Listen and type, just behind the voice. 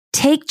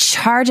Take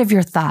charge of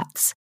your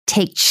thoughts.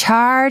 Take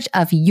charge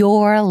of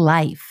your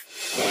life.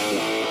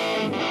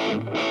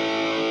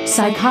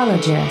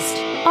 Psychologist,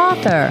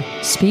 author,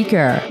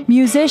 speaker,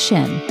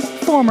 musician,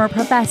 former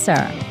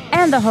professor,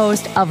 and the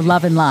host of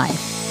Love and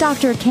Life,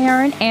 Dr.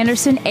 Karen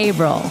Anderson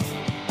Averill.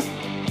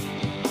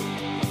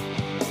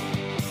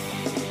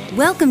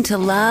 Welcome to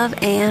Love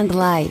and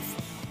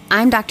Life.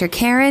 I'm Dr.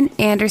 Karen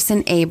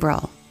Anderson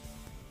Averill.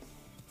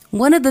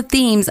 One of the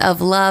themes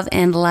of Love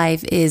and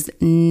Life is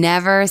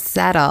never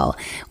settle.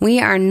 We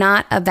are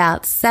not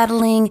about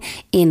settling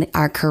in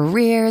our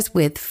careers,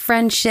 with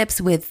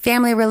friendships, with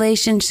family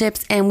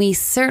relationships, and we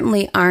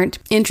certainly aren't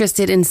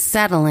interested in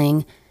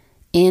settling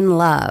in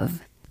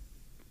love.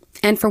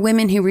 And for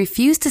women who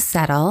refuse to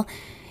settle,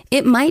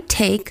 it might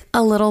take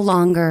a little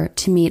longer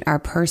to meet our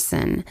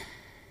person.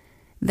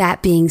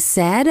 That being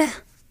said,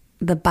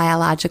 the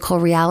biological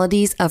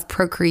realities of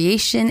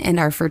procreation and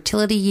our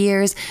fertility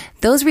years,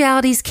 those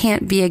realities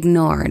can't be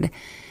ignored.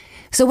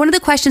 So one of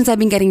the questions I've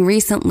been getting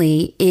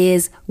recently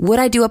is, would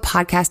I do a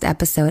podcast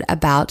episode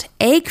about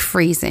egg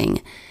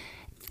freezing?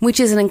 Which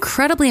is an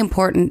incredibly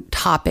important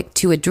topic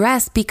to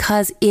address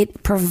because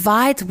it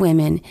provides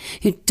women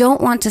who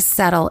don't want to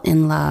settle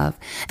in love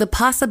the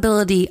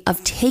possibility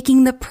of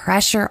taking the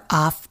pressure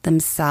off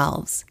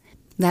themselves.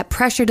 That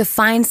pressure to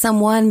find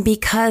someone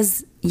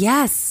because,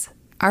 yes,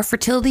 our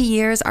fertility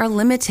years are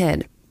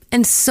limited.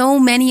 And so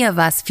many of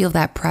us feel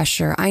that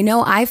pressure. I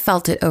know I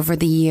felt it over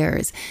the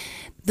years.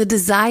 The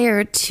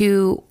desire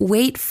to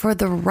wait for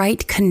the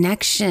right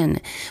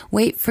connection,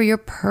 wait for your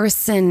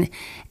person,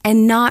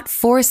 and not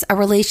force a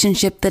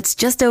relationship that's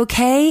just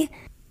okay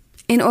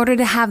in order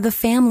to have the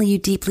family you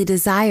deeply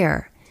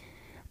desire.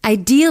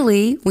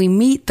 Ideally, we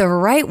meet the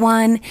right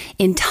one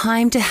in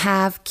time to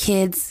have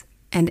kids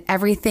and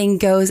everything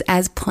goes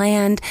as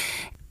planned.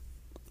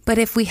 But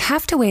if we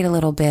have to wait a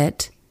little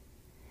bit,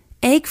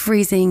 egg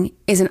freezing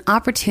is an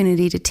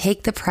opportunity to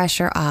take the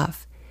pressure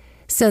off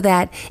so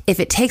that if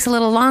it takes a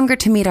little longer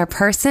to meet our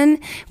person,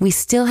 we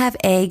still have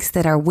eggs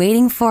that are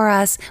waiting for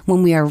us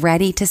when we are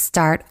ready to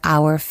start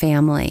our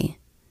family.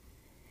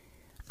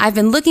 I've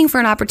been looking for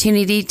an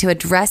opportunity to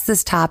address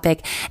this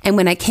topic, and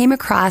when I came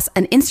across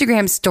an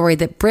Instagram story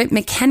that Britt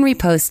McHenry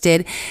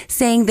posted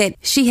saying that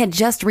she had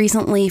just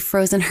recently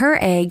frozen her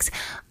eggs,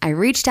 I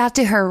reached out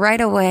to her right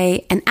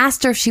away and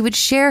asked her if she would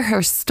share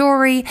her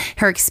story,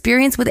 her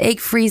experience with egg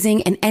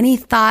freezing, and any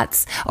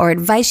thoughts or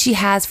advice she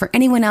has for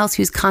anyone else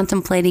who's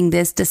contemplating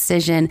this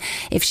decision.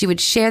 If she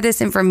would share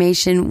this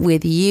information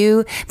with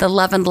you, the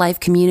Love and Life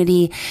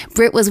community,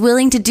 Britt was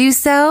willing to do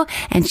so,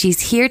 and she's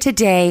here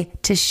today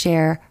to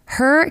share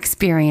her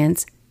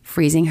experience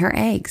freezing her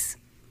eggs.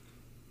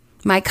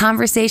 My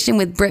conversation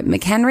with Britt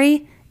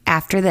McHenry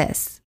after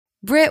this.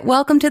 Britt,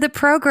 welcome to the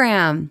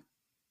program.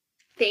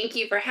 Thank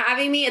you for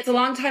having me. It's a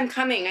long time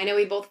coming. I know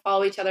we both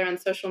follow each other on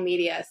social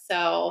media,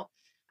 so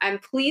I'm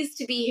pleased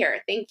to be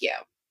here. Thank you.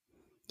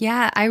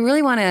 Yeah, I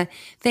really want to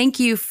thank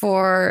you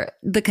for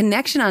the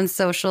connection on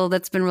social.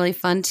 That's been really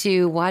fun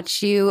to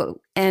watch you,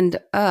 and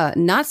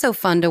not so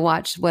fun to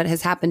watch what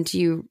has happened to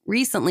you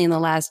recently in the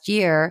last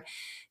year.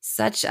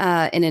 Such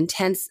an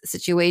intense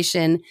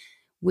situation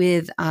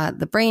with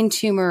the brain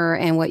tumor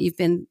and what you've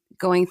been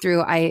going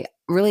through. I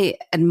really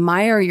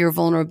admire your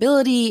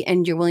vulnerability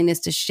and your willingness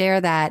to share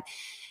that,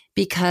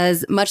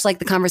 because much like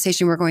the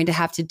conversation we're going to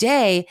have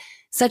today,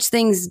 such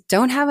things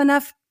don't have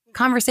enough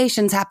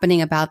conversations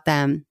happening about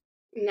them.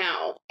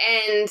 No.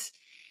 And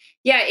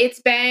yeah,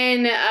 it's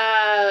been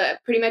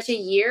pretty much a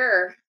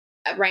year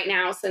right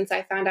now since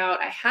I found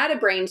out I had a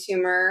brain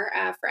tumor.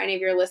 For any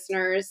of your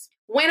listeners,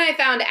 when I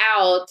found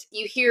out,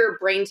 you hear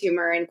brain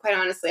tumor, and quite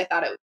honestly, I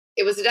thought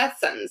it was a death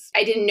sentence.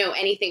 I didn't know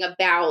anything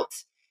about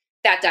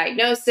that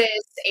diagnosis.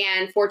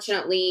 And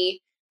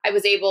fortunately, I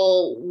was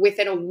able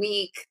within a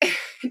week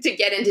to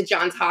get into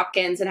Johns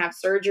Hopkins and have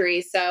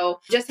surgery. So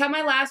just had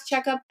my last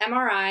checkup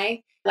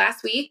MRI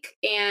last week,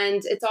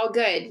 and it's all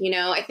good. You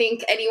know, I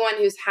think anyone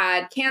who's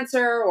had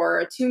cancer or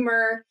a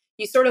tumor,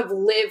 you sort of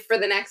live for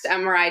the next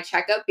MRI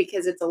checkup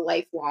because it's a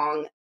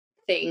lifelong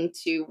thing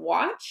to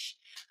watch.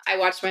 I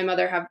watched my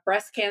mother have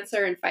breast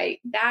cancer and fight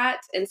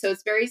that. And so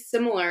it's very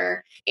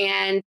similar.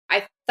 And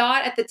I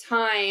thought at the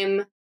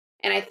time,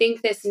 and I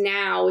think this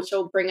now, which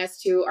will bring us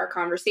to our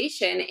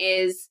conversation,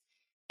 is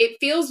it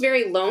feels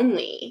very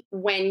lonely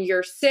when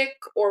you're sick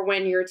or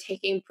when you're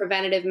taking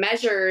preventative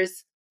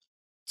measures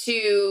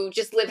to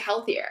just live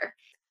healthier.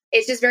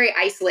 It's just very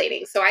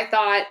isolating. So I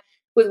thought,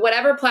 with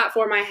whatever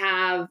platform I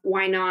have,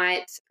 why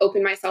not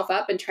open myself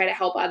up and try to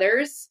help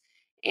others?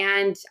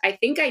 And I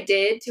think I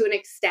did to an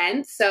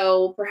extent.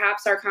 So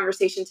perhaps our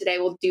conversation today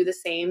will do the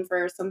same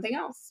for something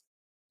else.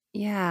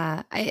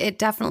 Yeah, it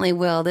definitely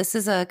will. This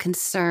is a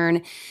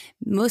concern.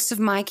 Most of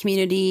my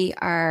community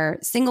are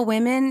single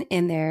women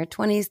in their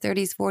 20s,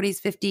 30s,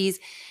 40s, 50s,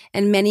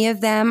 and many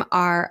of them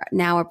are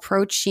now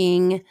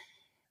approaching,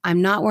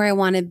 I'm not where I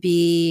want to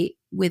be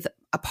with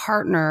a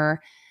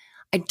partner.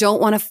 I don't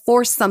want to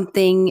force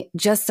something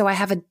just so I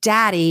have a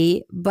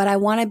daddy, but I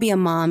want to be a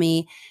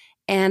mommy.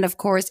 And of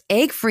course,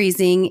 egg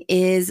freezing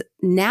is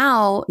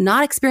now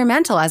not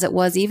experimental as it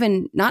was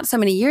even not so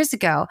many years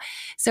ago.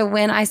 So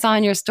when I saw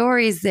in your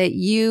stories that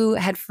you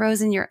had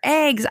frozen your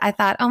eggs, I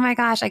thought, oh my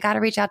gosh, I got to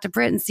reach out to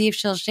Britt and see if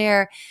she'll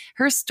share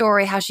her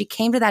story, how she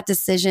came to that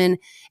decision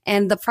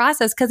and the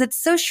process, because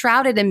it's so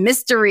shrouded in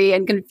mystery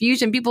and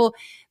confusion. People,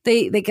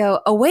 they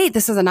go, oh, wait,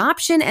 this is an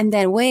option. And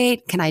then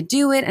wait, can I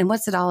do it? And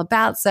what's it all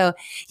about? So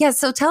yeah,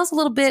 so tell us a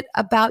little bit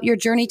about your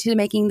journey to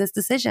making this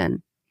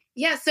decision.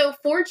 Yeah. So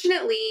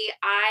fortunately,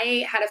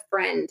 I had a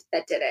friend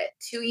that did it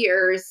 2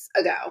 years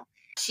ago.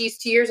 She's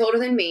 2 years older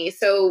than me.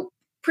 So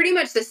pretty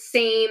much the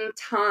same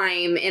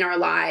time in our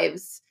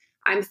lives.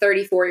 I'm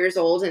 34 years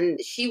old and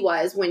she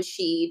was when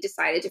she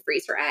decided to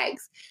freeze her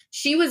eggs.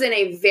 She was in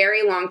a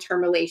very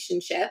long-term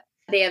relationship.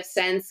 They have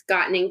since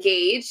gotten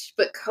engaged,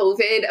 but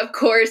COVID, of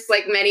course,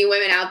 like many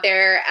women out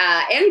there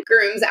and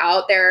grooms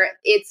out there,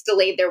 it's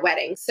delayed their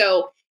wedding.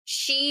 So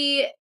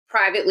she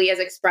privately has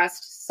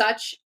expressed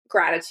such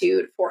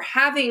gratitude for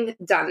having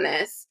done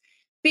this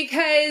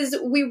because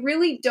we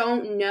really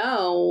don't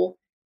know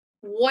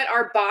what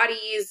our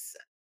bodies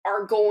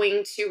are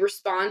going to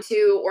respond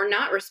to or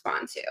not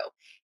respond to.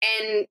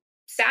 And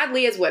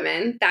sadly, as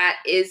women, that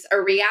is a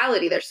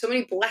reality. There's so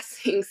many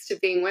blessings to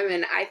being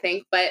women, I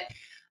think, but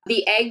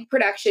the egg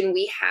production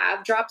we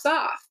have drops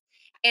off.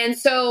 And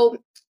so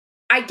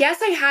I guess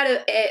I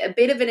had a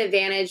bit of an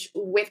advantage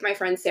with my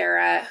friend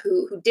Sarah,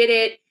 who did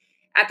it.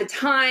 At the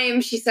time,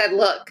 she said,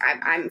 look,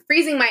 I'm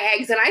freezing my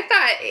eggs. And I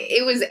thought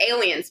it was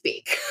alien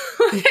speak.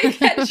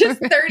 Like, at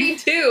just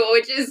 32,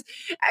 which is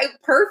a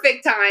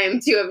perfect time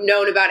to have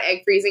known about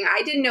egg freezing.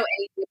 I didn't know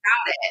anything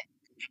about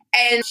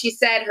it. And she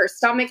said her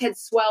stomach had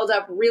swelled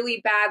up really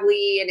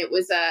badly. And it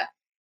was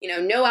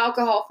no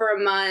alcohol for a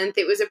month.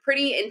 It was a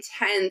pretty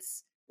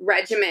intense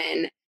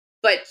regimen.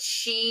 But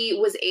she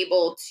was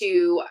able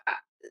to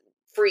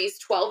freeze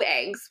 12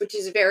 eggs, which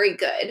is very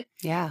good.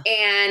 Yeah.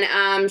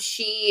 And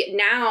she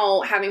now,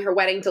 having her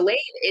wedding delayed,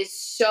 is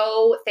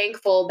so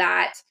thankful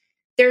that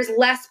there's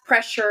less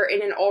pressure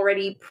in an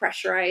already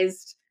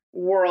pressurized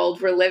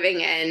world we're living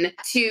in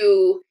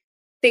to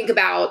think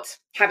about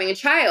having a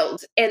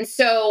child. And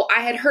so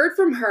I had heard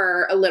from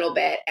her a little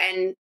bit,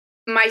 and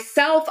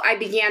myself, I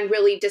began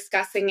really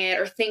discussing it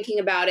or thinking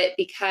about it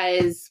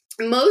because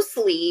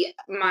mostly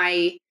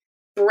my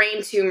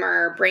brain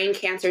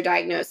cancer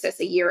diagnosis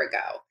a year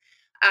ago.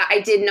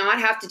 I did not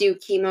have to do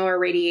chemo or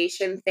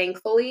radiation,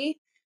 thankfully,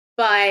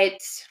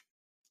 but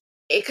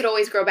it could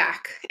always grow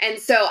back. And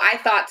so I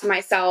thought to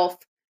myself,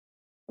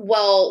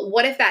 well,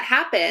 what if that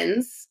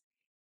happens?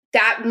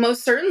 That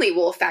most certainly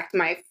will affect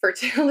my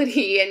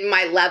fertility and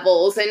my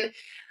levels. And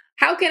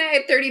how can I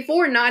at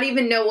 34 not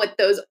even know what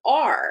those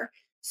are?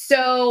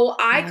 So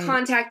I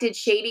contacted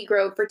Shady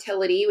Grove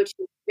Fertility, which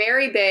is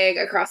very big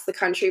across the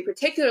country,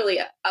 particularly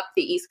up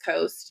the East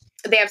Coast.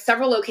 They have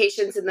several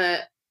locations in the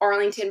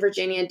Arlington,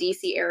 Virginia,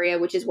 DC area,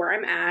 which is where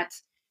I'm at.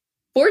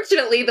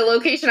 Fortunately, the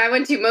location I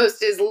went to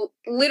most is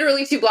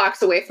literally 2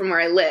 blocks away from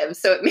where I live.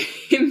 So it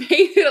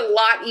made it a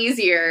lot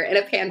easier in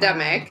a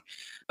pandemic. Wow.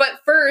 But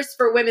first,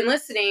 for women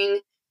listening,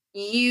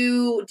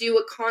 you do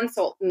a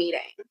consult meeting.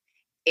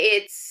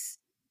 It's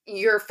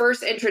your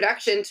first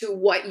introduction to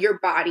what your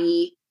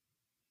body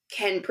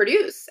can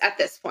produce at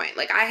this point.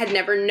 Like, I had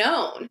never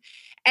known.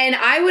 And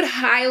I would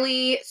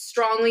highly,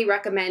 strongly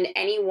recommend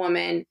any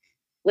woman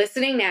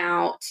listening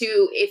now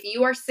to, if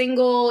you are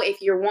single,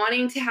 if you're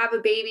wanting to have a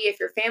baby,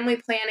 if you're family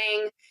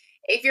planning,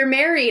 if you're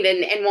married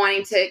and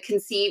wanting to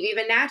conceive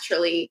even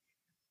naturally,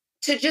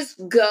 to just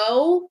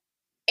go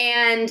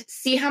and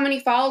see how many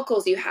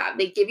follicles you have.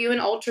 They give you an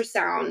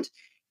ultrasound.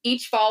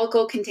 Each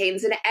follicle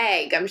contains an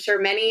egg. I'm sure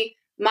many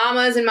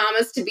mamas and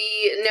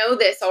mamas-to-be know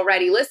this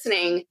already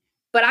listening,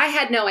 but I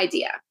had no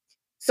idea.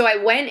 So I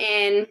went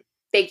in,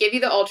 they give you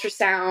the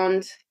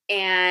ultrasound,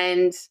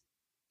 and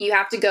you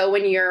have to go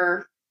when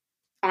you're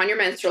on your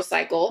menstrual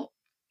cycle,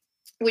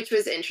 which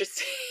was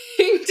interesting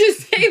to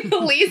say the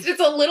least. It's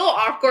a little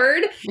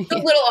awkward.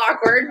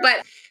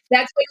 But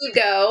that's when you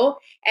go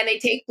and they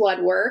take blood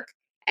work.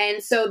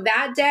 And so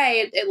that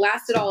day, it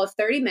lasted all of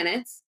 30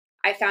 minutes.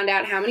 I found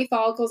out how many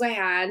follicles I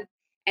had.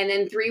 And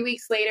then 3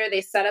 weeks later, they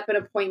set up an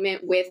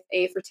appointment with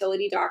a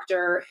fertility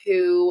doctor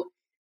who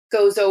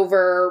goes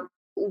over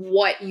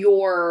what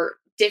your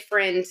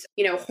different,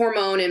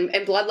 hormone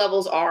and blood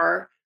levels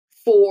are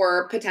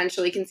for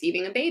potentially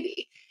conceiving a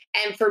baby.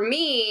 And for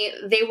me,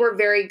 they were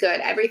very good.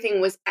 Everything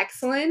was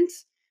excellent.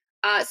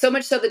 So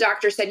much so the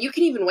doctor said, you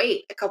can even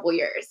wait a couple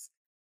years.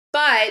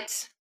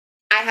 But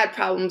I had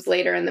problems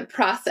later in the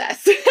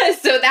process.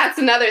 So that's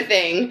another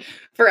thing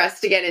for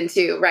us to get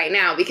into right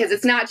now, because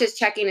it's not just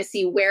checking to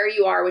see where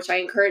you are, which I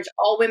encourage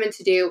all women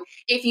to do.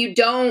 If you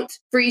don't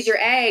freeze your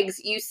eggs,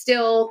 you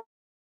still,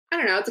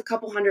 it's a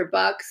couple $100,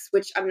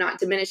 which I'm not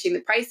diminishing the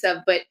price of,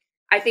 but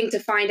I think to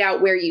find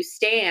out where you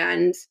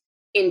stand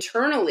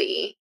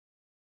internally,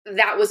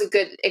 that was a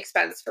good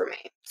expense for me.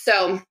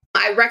 So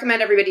I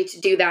recommend everybody to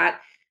do that.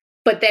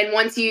 But then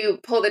once you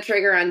pull the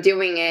trigger on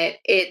doing it,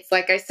 it's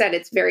like I said,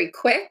 it's very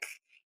quick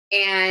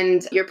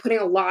and you're putting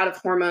a lot of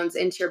hormones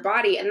into your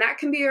body, and that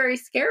can be very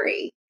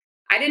scary.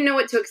 I didn't know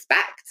what to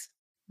expect.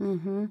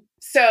 Mm-hmm.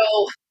 So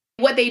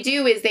what they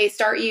do is they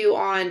start you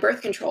on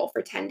birth control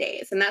for 10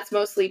 days. And that's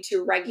mostly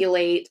to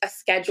regulate a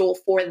schedule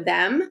for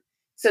them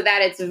so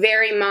that it's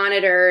very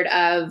monitored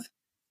of,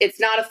 it's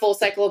not a full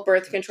cycle of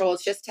birth control.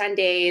 It's just 10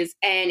 days.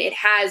 And it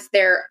has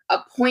their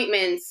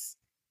appointments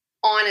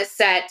on a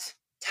set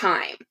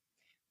time.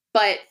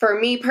 But for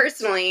me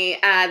personally,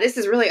 this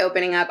is really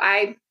opening up.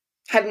 I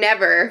have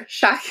never,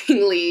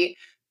 shockingly,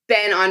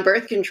 been on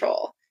birth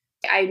control.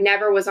 I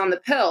never was on the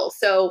pill.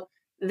 So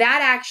that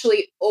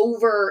actually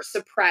over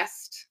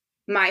suppressed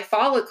my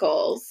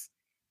follicles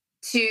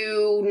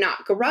to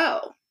not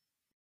grow.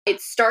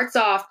 It starts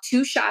off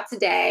 2 shots a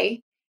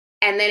day,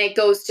 and then it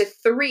goes to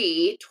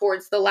 3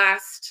 towards the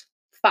last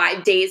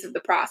 5 days of the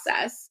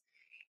process.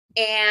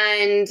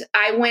 And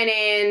I went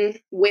in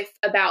with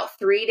about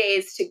 3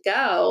 days to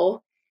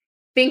go,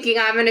 thinking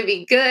I'm going to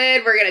be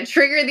good. We're going to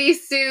trigger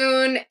these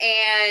soon.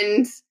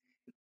 And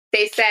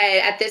they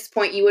said at this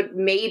point, you would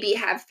maybe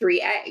have 3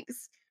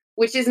 eggs,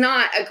 which is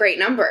not a great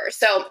number.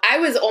 So I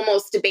was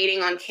almost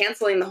debating on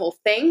canceling the whole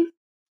thing.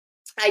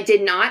 I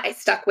did not. I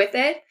stuck with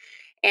it.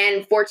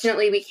 And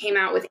fortunately, we came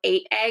out with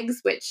 8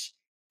 eggs, which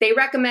they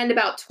recommend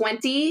about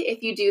 20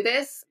 if you do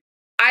this.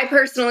 I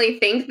personally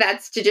think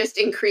that's to just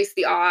increase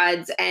the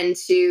odds and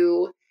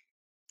to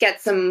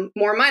get some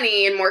more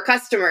money and more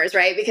customers,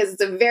 right? Because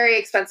it's a very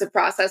expensive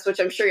process, which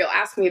I'm sure you'll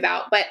ask me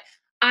about. But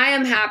I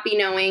am happy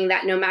knowing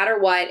that no matter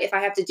what, if I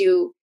have to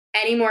do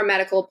any more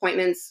medical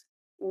appointments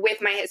with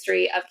my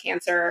history of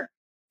cancer,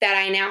 that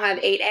I now have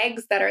 8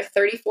 eggs that are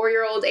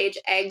 34-year-old age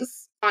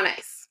eggs on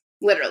ice,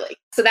 literally.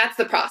 So that's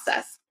the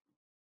process.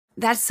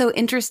 That's so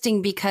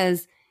interesting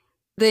because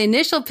the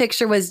initial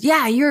picture was,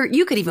 yeah,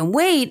 you could even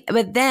wait.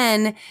 But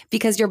then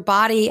because your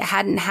body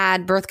hadn't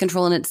had birth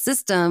control in its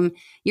system,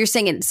 you're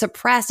saying it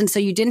suppressed. And so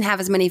you didn't have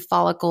as many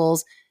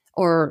follicles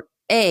or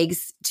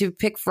eggs to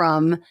pick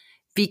from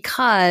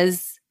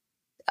because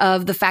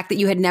of the fact that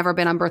you had never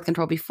been on birth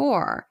control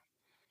before.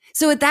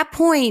 So at that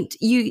point,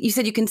 you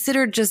said you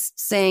considered just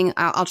saying,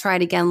 I'll try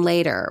it again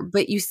later,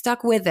 but you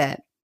stuck with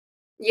it.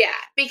 Yeah,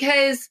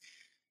 because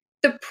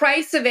the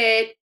price of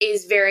it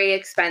is very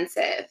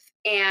expensive.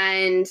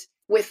 And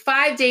with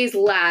 5 days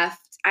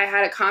left, I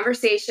had a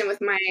conversation with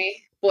my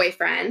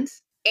boyfriend,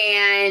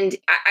 and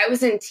I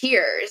was in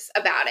tears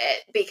about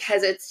it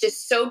because it's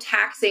just so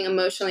taxing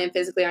emotionally and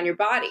physically on your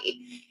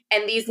body.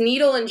 And these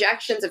needle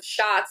injections of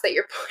shots that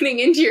you're putting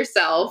into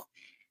yourself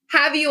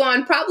have you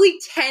on probably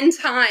 10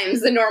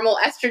 times the normal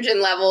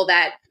estrogen level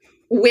that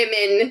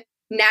women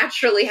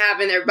naturally have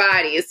in their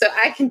bodies. So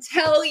I can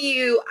tell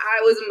you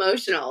I was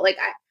emotional. Like,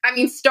 I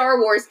mean, Star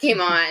Wars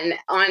came on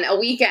a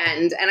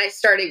weekend and I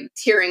started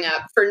tearing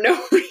up for no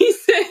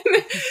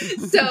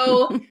reason.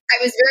 So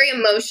I was very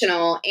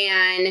emotional.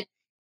 And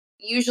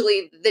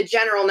usually the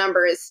general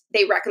number is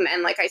they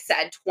recommend, like I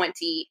said,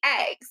 20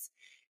 eggs.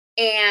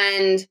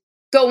 And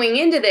going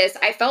into this,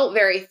 I felt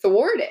very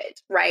thwarted,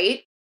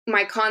 right?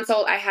 My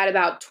consult, I had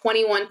about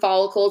 21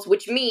 follicles,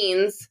 which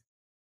means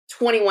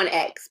 21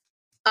 eggs.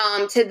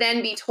 To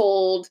then be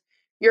told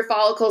your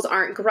follicles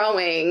aren't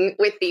growing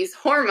with these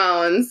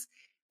hormones,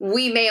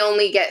 we may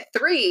only get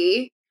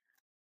 3.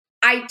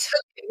 I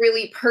took it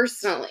really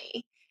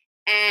personally.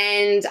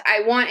 And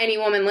I want any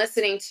woman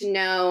listening to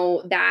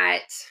know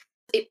that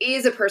it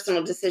is a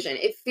personal decision.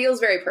 It feels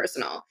very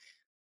personal,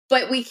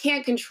 but we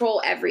can't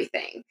control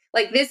everything.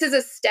 Like, this is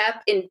a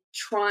step in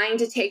trying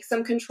to take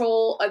some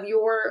control of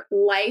your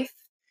life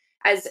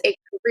as a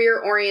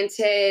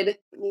career-oriented,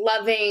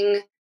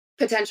 loving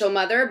potential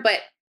mother. But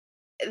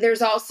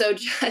there's also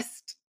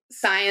just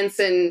science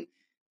and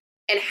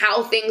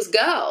how things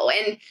go.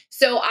 And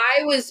so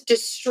I was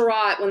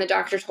distraught when the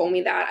doctor told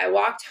me that. I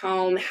walked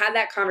home, had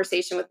that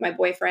conversation with my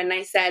boyfriend, and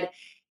I said,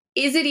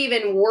 is it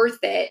even worth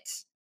it?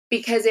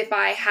 Because if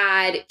I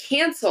had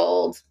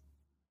canceled,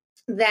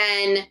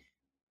 then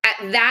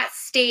at that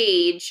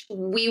stage,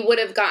 we would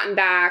have gotten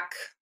back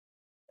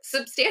a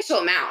substantial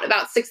amount,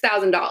 about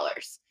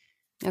 $6,000.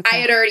 Okay. I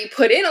had already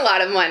put in a lot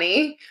of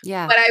money,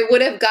 but I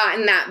would have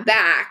gotten that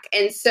back.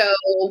 And so,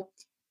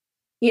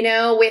 you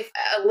know, with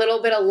a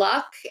little bit of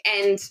luck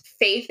and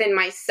faith in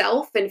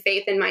myself and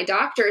faith in my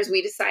doctors,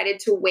 we decided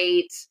to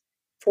wait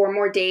 4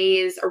 more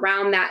days,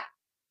 around that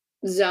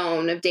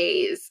zone of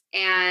days,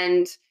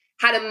 and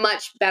had a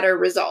much better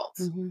result.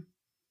 Mm-hmm.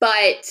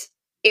 But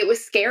it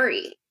was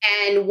scary.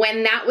 And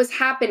when that was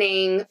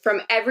happening,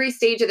 from every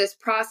stage of this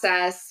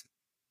process,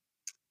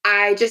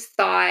 I just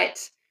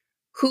thought,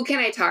 who can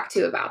I talk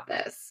to about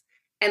this?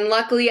 And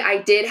luckily,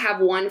 I did have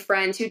one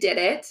friend who did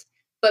it.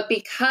 But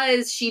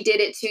because she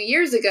did it 2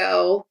 years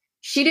ago,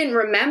 she didn't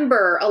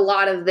remember a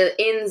lot of the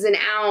ins and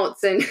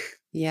outs and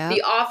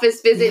the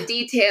office visit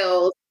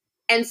details.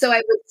 And so I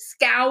would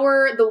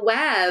scour the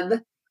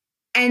web.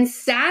 And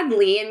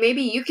sadly, and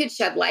maybe you could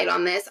shed light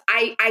on this,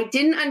 I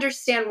didn't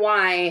understand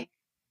why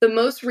the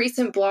most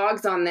recent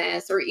blogs on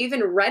this, or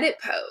even Reddit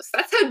posts,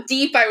 that's how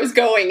deep I was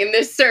going in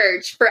this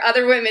search for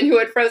other women who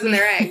had frozen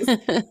their eggs,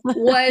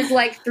 was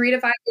like 3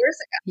 to 5 years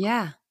ago.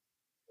 Yeah.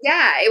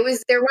 Yeah,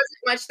 there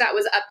wasn't much that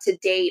was up to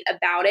date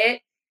about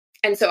it.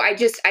 And so I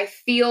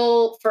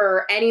feel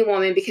for any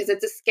woman, because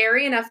it's a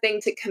scary enough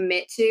thing to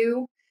commit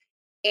to,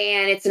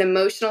 and it's an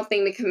emotional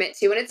thing to commit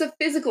to, and it's a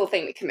physical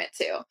thing to commit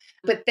to.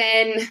 But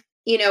then,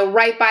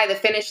 right by the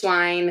finish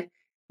line,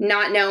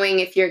 not knowing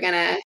if you're going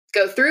to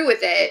go through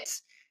with it.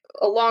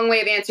 A long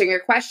way of answering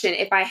your question.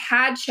 If I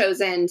had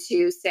chosen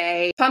to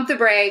say, pump the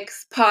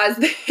brakes, pause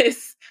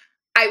this,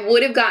 I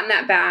would have gotten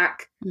that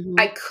back. Mm-hmm.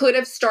 I could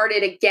have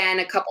started again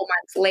a couple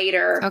months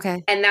later.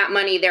 Okay. And that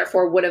money,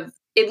 therefore, would have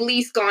at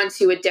least gone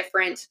to a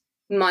different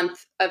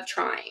month of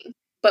trying.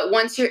 But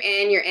once you're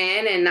in, you're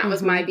in. And that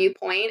was my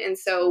viewpoint. And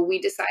so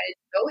we decided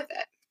to go with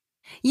it.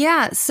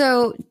 Yeah.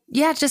 So,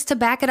 just to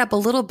back it up a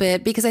little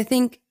bit, because I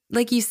think,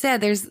 like you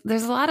said, there's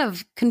a lot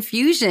of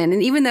confusion.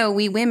 And even though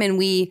we women,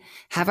 we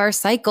have our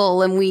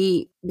cycle and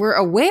we're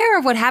aware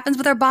of what happens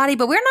with our body,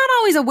 but we're not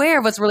always aware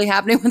of what's really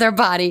happening with our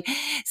body.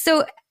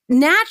 So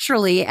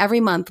naturally, every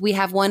month we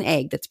have one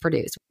egg that's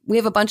produced. We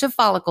have a bunch of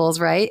follicles,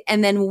 right?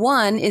 And then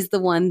one is the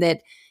one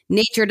that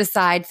nature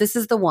decides this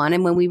is the one.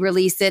 And when we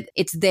release it,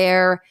 it's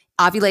there.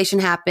 Ovulation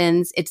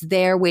happens. It's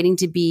there waiting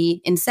to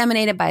be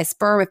inseminated by a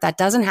sperm. If that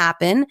doesn't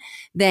happen,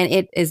 then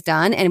it is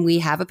done and we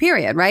have a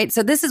period, right?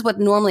 So this is what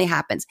normally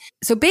happens.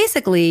 So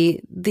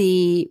basically,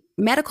 the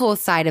medical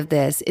side of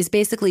this is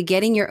basically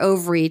getting your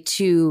ovary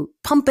to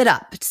pump it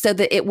up so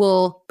that it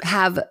will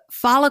have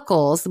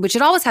follicles, which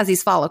it always has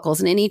these follicles,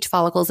 and in each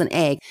follicle is an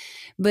egg.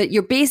 But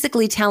you're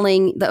basically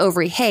telling the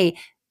ovary, hey,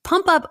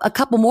 pump up a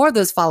couple more of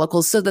those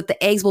follicles so that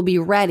the eggs will be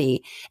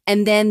ready.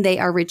 And then they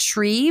are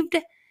retrieved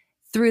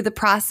through the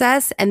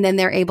process, and then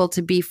they're able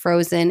to be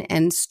frozen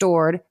and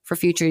stored for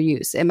future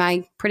use. Am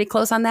I pretty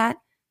close on that?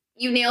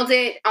 You nailed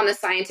it on the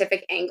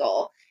scientific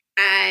angle.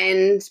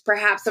 And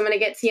perhaps I'm going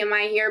to get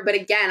TMI here, but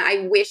again,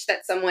 I wish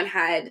that someone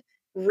had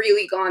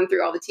really gone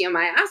through all the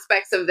TMI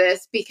aspects of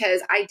this,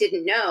 because I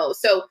didn't know.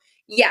 So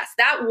yes,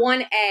 that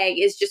one egg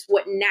is just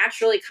what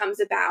naturally comes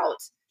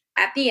about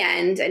at the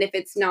end. And if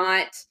it's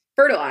not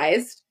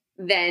fertilized,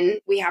 then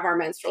we have our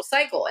menstrual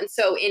cycle. And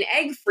so in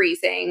egg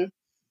freezing,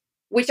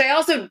 which I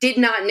also did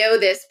not know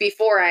this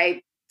before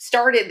I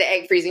started the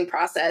egg freezing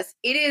process,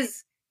 it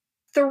is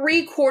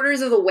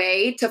 3/4 of the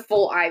way to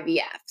full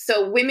IVF.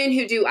 So women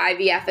who do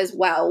IVF as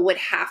well would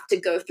have to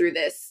go through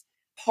this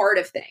part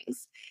of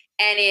things.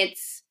 And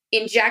it's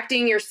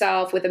injecting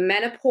yourself with a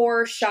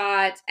menopur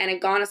shot and a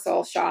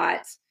Gonosol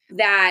shot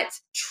that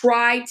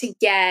try to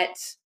get,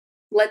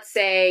 let's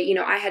say,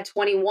 I had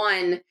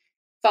 21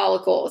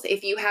 follicles.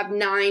 If you have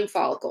 9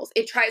 follicles,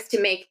 it tries to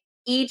make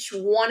each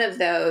one of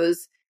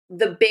those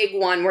the big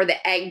one where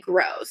the egg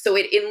grows. So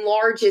it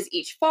enlarges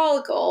each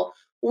follicle,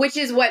 which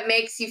is what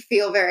makes you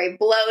feel very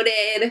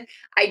bloated.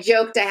 I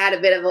joked I had a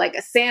bit of like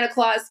a Santa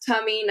Claus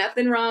tummy,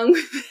 nothing wrong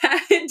with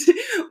that.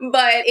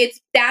 But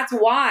that's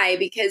why,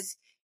 because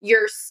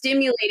you're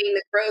stimulating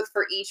the growth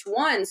for each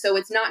one. So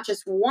it's not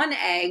just one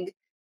egg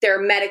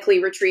they're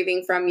medically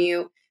retrieving from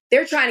you.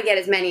 They're trying to get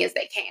as many as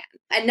they can.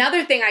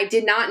 Another thing I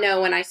did not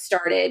know when I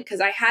started,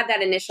 because I had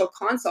that initial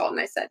consult and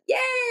I said, yay,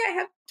 I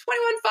have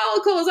 21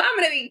 follicles. I'm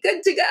going to be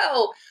good to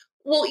go.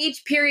 Well,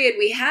 each period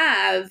we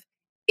have,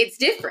 it's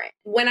different.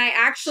 When I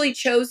actually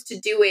chose to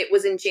do it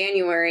was in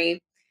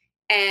January.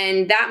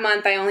 And that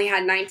month I only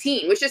had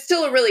 19, which is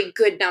still a really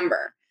good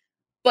number.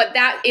 But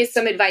that is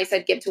some advice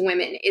I'd give to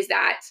women, is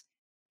that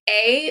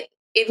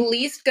at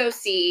least go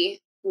see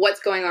what's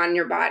going on in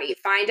your body.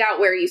 Find out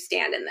where you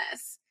stand in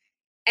this.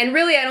 And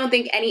really, I don't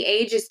think any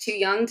age is too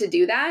young to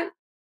do that.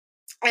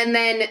 And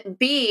then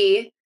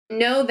B,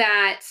 know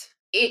that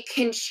it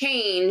can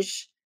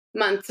change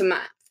month to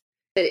month.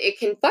 It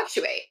can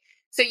fluctuate.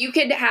 So you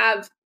could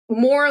have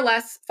more or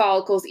less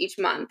follicles each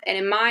month. And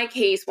in my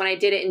case, when I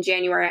did it in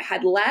January, I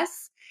had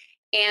less.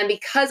 And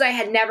because I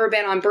had never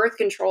been on birth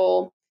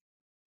control,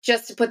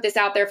 just to put this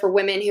out there for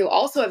women who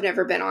also have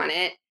never been on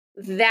it,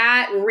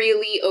 that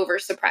really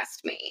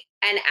oversuppressed me.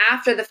 And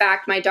after the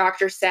fact, my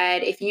doctor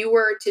said, if you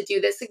were to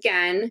do this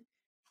again,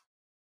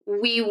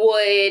 we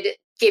would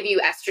give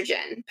you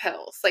estrogen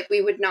pills. Like, we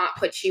would not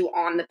put you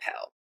on the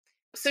pill.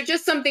 So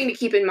just something to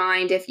keep in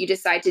mind if you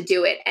decide to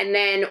do it. And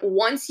then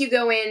once you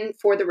go in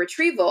for the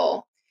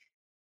retrieval,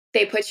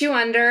 they put you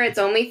under. It's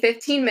only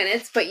 15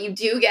 minutes, but you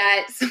do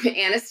get some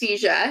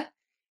anesthesia.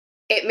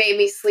 It made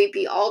me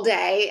sleepy all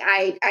day.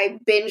 I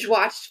binge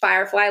watched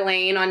Firefly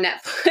Lane on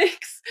Netflix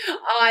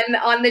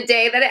on the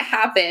day that it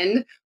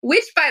happened,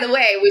 which, by the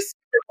way, was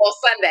Super Bowl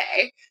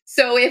Sunday.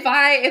 So if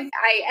I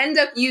end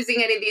up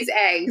using any of these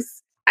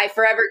eggs, I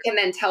forever can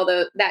then tell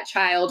that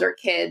child or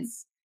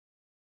kids,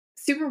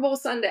 Super Bowl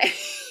Sunday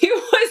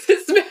it was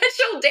a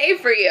special day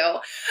for you.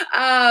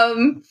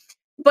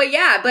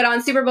 But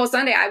on Super Bowl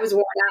Sunday, I was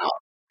worn out.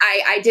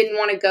 I didn't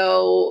want to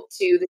go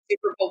to the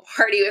Super Bowl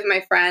party with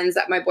my friends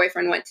that my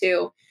boyfriend went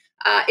to.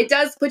 It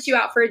does put you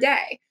out for a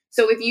day.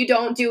 So if you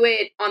don't do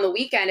it on the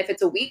weekend, if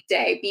it's a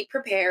weekday, be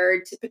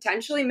prepared to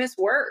potentially miss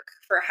work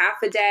for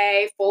half a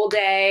day, full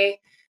day.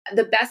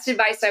 The best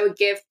advice I would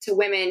give to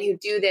women who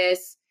do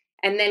this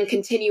and then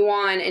continue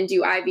on and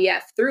do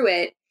IVF through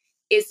it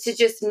is to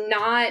just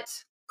not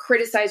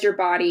criticize your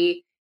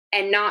body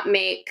and not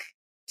make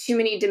too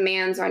many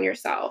demands on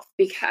yourself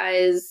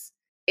because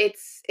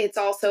it's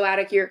also out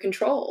of your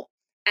control.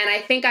 And I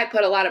think I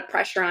put a lot of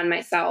pressure on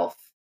myself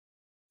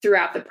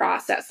throughout the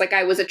process. Like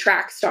I was a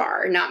track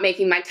star, not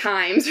making my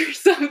times or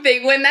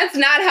something, when that's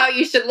not how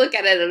you should look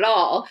at it at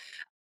all.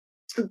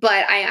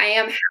 But I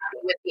am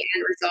happy with the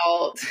end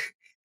result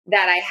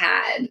that I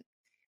had.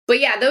 But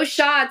yeah, those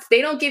shots,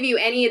 they don't give you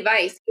any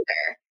advice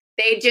either.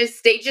 They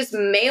just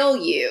mail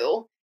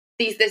you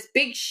this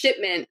big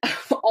shipment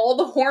of all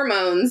the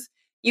hormones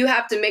you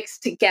have to mix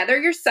together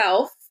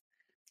yourself.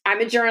 I'm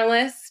a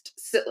journalist,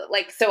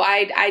 so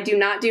I do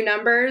not do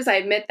numbers. I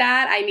admit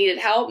that. I needed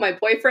help. My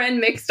boyfriend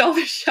mixed all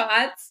the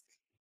shots.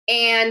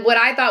 And what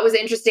I thought was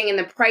interesting in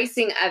the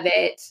pricing of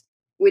it,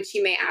 which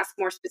you may ask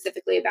more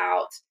specifically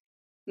about,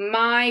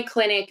 my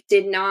clinic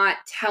did not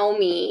tell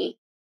me,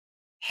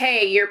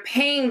 hey, you're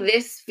paying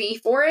this fee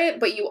for it,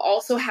 but you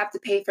also have to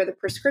pay for the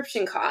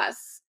prescription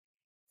costs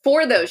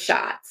for those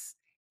shots.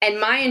 And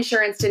my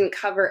insurance didn't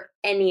cover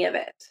any of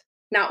it,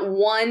 not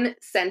 1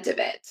 cent of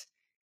it.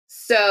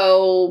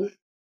 So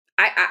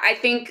I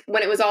think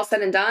when it was all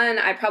said and done,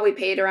 I probably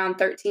paid around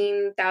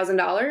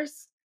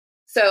 $13,000.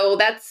 So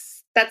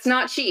that's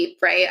not cheap,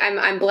 right?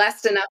 I'm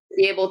blessed enough to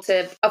be able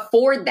to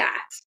afford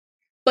that.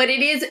 But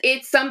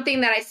it's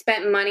something that I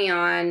spent money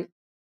on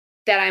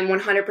that I'm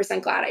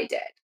 100% glad I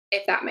did,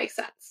 if that makes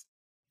sense.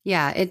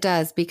 Yeah, it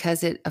does,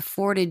 because it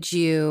afforded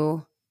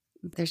you,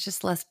 there's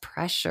just less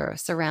pressure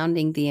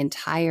surrounding the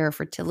entire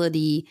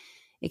fertility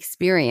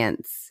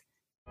experience.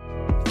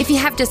 If you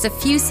have just a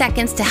few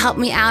seconds to help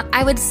me out,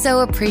 I would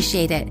so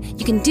appreciate it.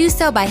 You can do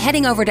so by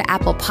heading over to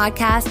Apple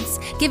Podcasts,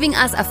 giving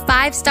us a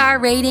 5-star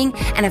rating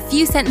and a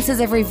few sentences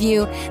of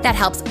review that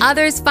helps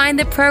others find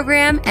the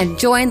program and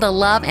join the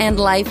Love and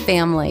Life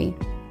family.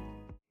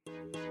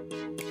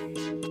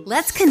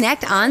 Let's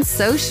connect on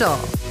social.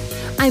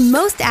 I'm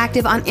most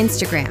active on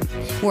Instagram,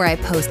 where I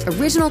post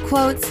original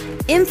quotes,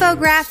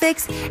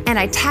 infographics, and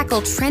I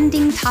tackle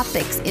trending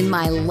topics in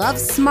my Love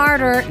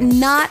Smarter,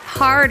 Not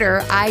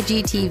Harder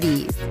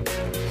IGTVs.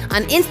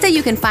 On Insta,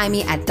 you can find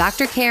me at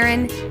Dr.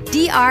 Karin,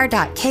 dr.karin.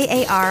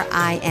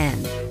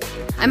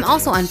 I'm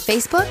also on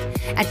Facebook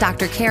at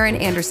Dr. Karin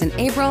Anderson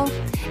Abril,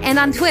 and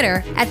on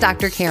Twitter at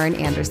Dr. Karin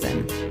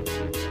Anderson.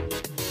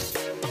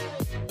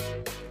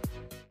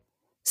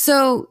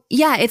 So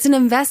yeah, it's an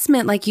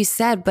investment, like you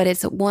said, but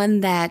it's one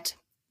that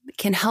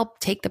can help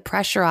take the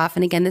pressure off.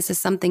 And again, this is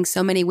something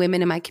so many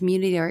women in my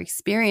community are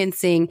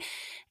experiencing.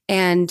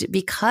 And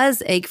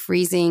because egg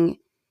freezing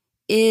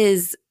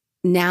is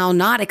now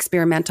not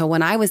experimental,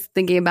 when I was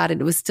thinking about it,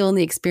 it was still in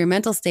the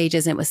experimental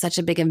stages, and it was such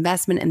a big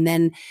investment. And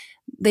then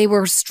they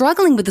were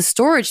struggling with the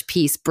storage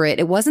piece, Britt.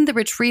 It wasn't the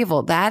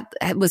retrieval. That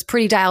was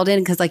pretty dialed in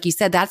because, like you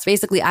said, that's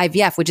basically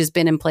IVF, which has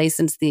been in place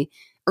since the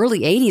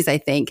early 80s, I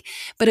think.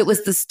 But it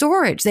was the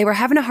storage. They were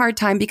having a hard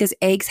time because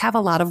eggs have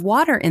a lot of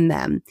water in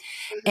them.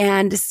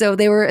 And so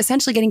they were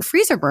essentially getting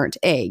freezer burnt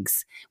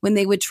eggs when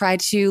they would try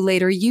to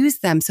later use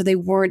them. So they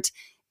weren't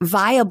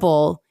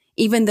viable,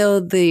 even though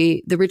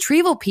the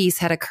retrieval piece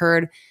had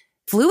occurred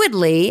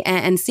fluidly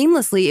and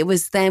seamlessly. It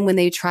was then when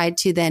they tried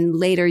to then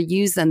later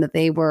use them that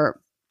they were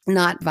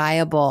not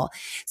viable.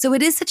 So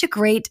it is such a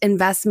great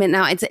investment.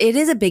 Now it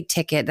is a big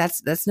ticket.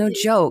 That's no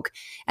joke.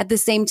 At the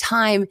same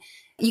time,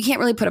 you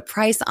can't really put a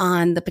price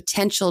on the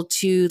potential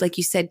to, like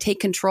you said, take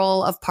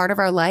control of part of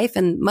our life,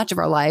 and much of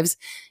our lives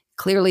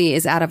clearly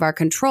is out of our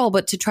control,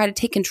 but to try to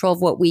take control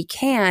of what we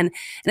can.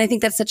 And I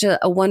think that's such a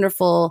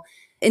wonderful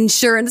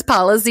insurance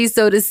policy,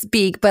 so to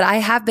speak. But I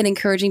have been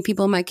encouraging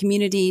people in my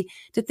community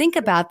to think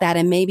about that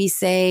and maybe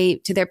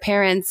say to their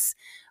parents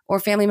or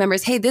family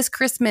members, hey, this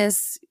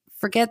Christmas,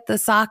 forget the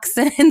socks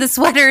and the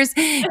sweaters.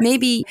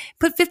 Maybe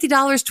put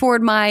 $50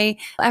 toward my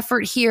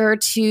effort here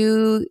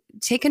to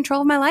take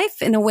control of my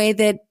life in a way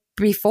that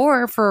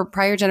before, for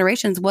prior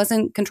generations,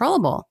 wasn't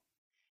controllable.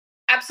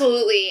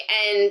 Absolutely.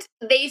 And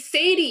they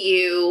say to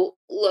you,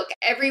 look,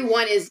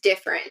 everyone is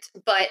different,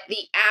 but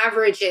the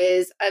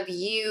averages of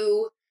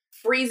you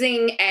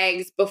freezing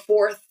eggs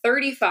before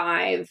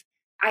 35,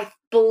 I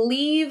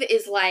believe,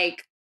 is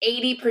like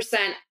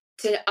 80%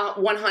 to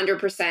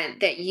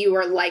 100% that you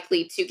are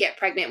likely to get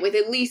pregnant with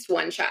at least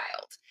one child.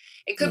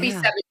 It could be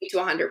 70 to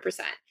 100%.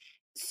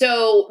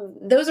 So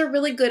those are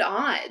really good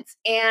odds.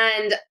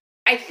 And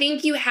I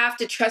think you have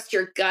to trust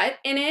your gut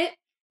in it.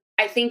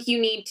 I think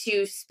you need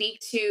to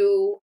speak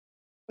to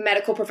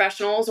medical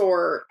professionals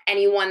or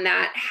anyone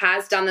that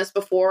has done this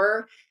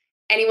before.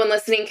 Anyone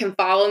listening can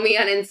follow me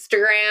on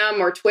Instagram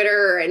or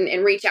Twitter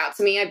and reach out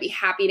to me. I'd be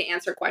happy to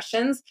answer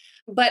questions.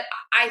 But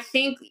I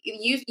think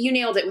you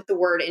nailed it with the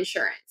word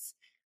insurance.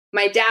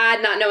 My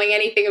dad, not knowing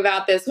anything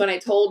about this when I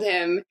told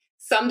him,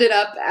 summed it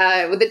up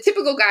with a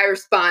typical guy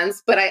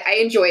response, but I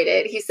enjoyed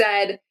it. He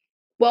said,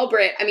 well,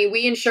 Britt, I mean,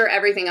 we insure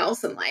everything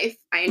else in life.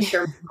 I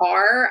insure my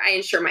car, I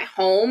insure my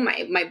home,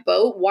 my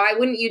boat. Why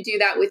wouldn't you do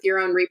that with your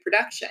own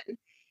reproduction?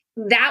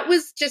 That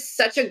was just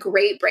such a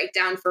great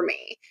breakdown for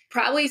me.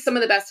 Probably some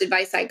of the best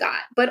advice I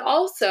got. But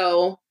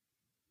also,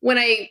 when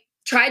I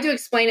tried to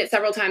explain it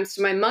several times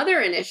to my mother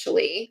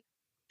initially,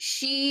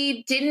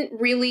 she didn't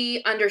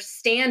really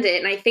understand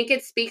it. And I think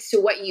it speaks to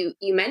what you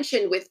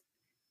mentioned with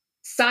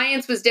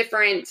science was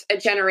different a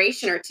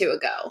generation or two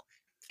ago.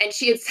 And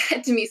she had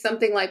said to me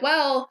something like,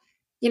 well,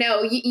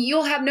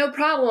 you'll have no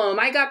problem.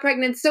 I got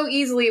pregnant so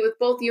easily with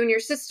both you and your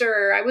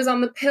sister. I was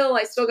on the pill.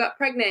 I still got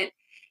pregnant.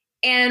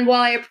 And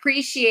while I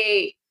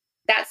appreciate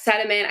that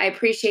sentiment, I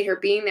appreciate her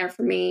being there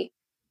for me.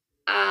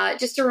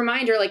 Just a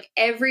reminder, like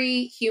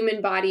every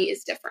human body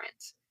is different.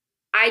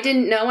 I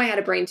didn't know I had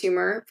a brain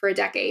tumor for a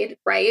decade,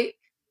 right?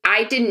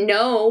 I didn't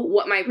know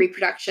what my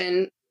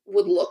reproduction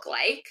would look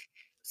like.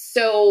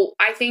 So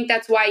I think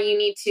that's why you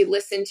need to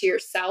listen to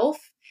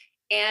yourself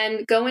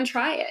and go and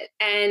try it.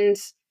 And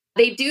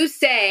they do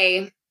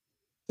say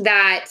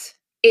that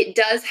it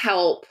does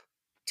help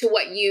to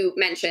what you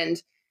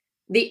mentioned.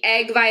 The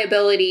egg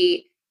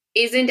viability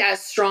isn't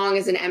as strong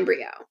as an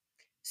embryo.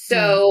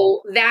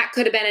 So that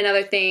could have been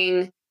another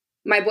thing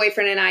my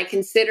boyfriend and I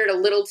considered a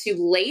little too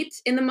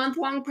late in the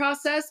month-long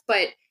process.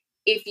 But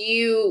if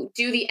you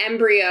do the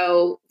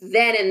embryo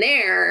then and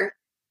there,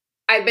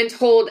 I've been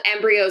told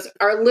embryos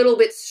are a little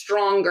bit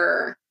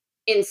stronger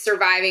in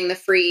surviving the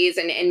freeze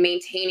and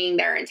maintaining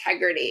their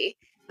integrity.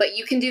 But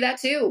you can do that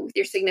too with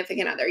your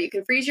significant other. You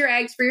can freeze your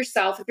eggs for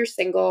yourself if you're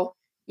single.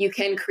 You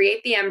can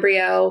create the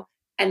embryo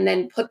and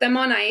then put them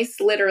on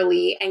ice,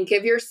 literally, and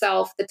give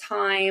yourself the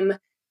time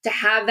to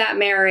have that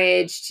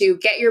marriage, to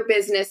get your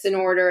business in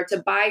order,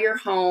 to buy your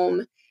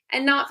home,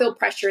 and not feel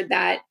pressured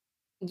that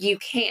you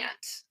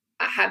can't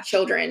have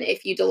children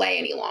if you delay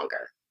any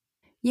longer.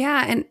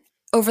 Yeah. And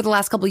over the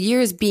last couple of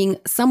years, being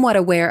somewhat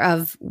aware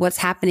of what's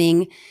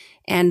happening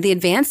and the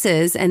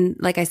advances, and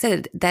like I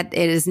said, that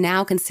it is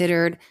now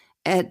considered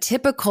a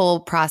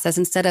typical process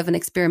instead of an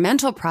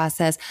experimental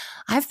process,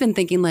 I've been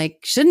thinking like,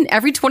 shouldn't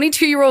every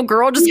 22-year-old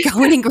girl just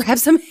go in and grab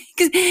some eggs,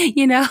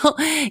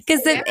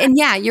 because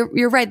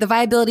you're right. The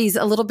viability is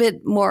a little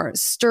bit more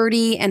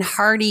sturdy and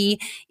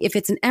hardy if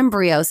it's an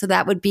embryo. So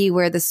that would be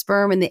where the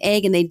sperm and the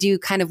egg, and they do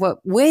kind of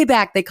what way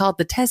back they call it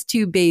the test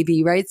tube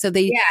baby, right? So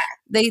the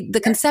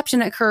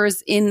conception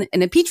occurs in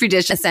a petri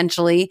dish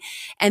essentially,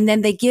 and then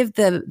they give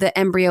the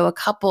embryo a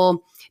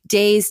couple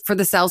days for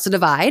the cells to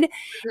divide.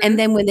 Mm-hmm. And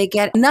then when they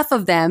get enough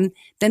of them,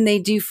 then they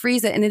do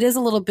freeze it. And it is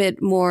a little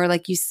bit more,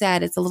 like you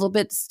said, it's a little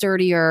bit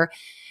sturdier.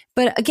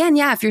 But again,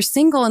 if you're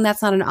single and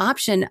that's not an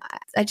option,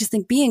 I just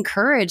think be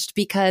encouraged,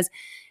 because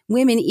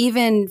women,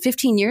 even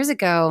 15 years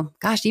ago,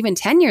 even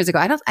 10 years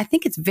ago, I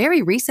think it's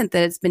very recent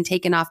that it's been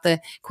taken off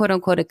the quote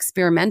unquote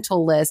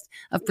experimental list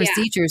of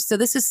procedures. So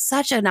this is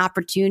such an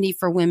opportunity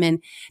for women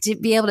to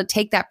be able to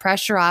take that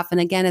pressure off. And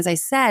again, as I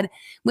said,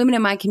 women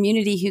in my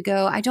community who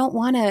go, I don't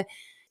want to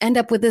end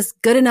up with this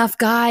good enough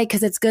guy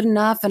because it's good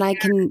enough and I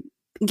can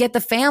get the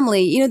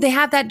family. They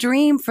have that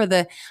dream for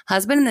the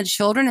husband and the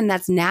children, and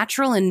that's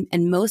natural. And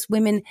most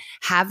women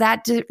have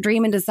that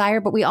dream and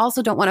desire, but we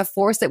also don't want to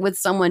force it with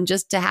someone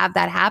just to have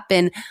that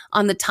happen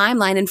on the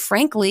timeline. And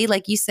frankly,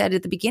 like you said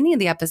at the beginning of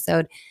the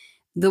episode,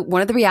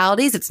 one of the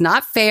realities, it's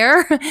not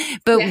fair,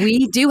 but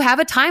we do have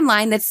a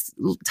timeline that's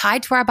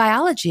tied to our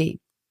biology.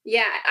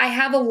 Yeah, I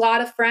have a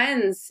lot of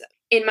friends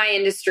in my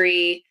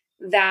industry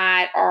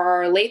that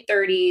are late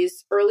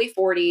 30s, early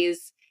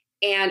 40s,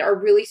 and are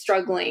really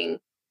struggling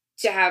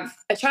to have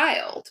a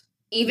child,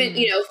 even,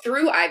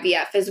 through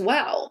IVF as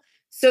well.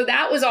 So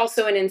that was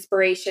also an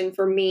inspiration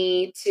for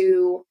me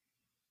to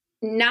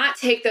not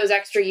take those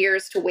extra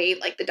years to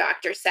wait, like the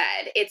doctor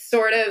said. It's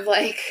sort of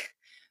like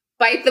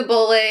bite the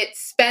bullet,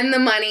 spend the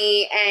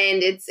money,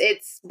 and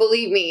it's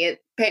believe me,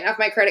 paying off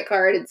my credit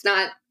card. It's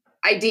not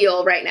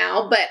ideal right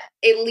now, but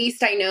at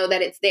least I know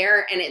that it's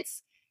there and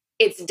it's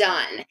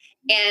done.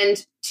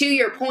 And to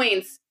your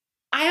points,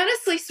 I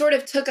honestly sort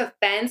of took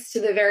offense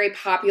to the very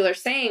popular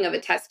saying of a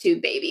test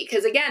tube baby.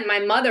 Because again, my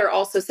mother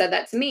also said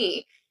that to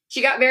me.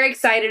 She got very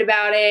excited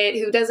about it.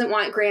 Who doesn't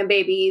want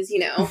grandbabies,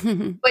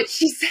 But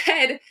she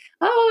said,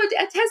 oh,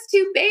 a test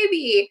tube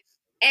baby.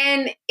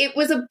 And it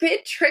was a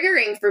bit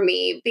triggering for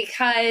me,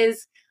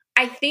 because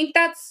I think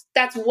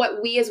that's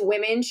what we as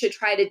women should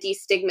try to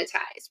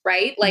destigmatize,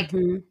 right? Like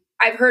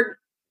I've heard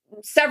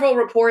several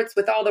reports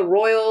with all the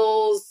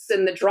royals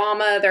and the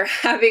drama they're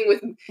having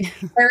with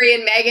Harry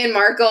and Meghan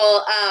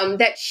Markle,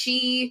 that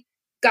she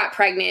got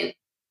pregnant,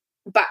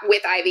 but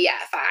with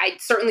IVF. I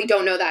certainly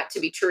don't know that to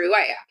be true.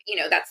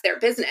 That's their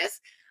business.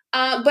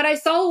 But I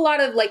saw a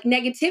lot of like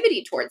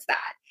negativity towards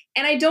that.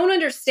 And I don't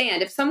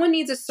understand. If someone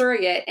needs a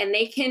surrogate and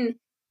they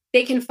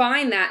can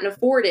find that and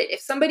afford it, if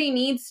somebody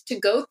needs to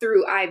go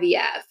through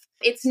IVF,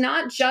 it's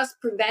not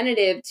just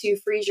preventative to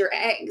freeze your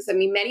eggs. I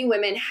mean, many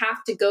women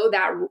have to go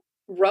that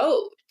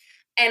road.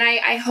 And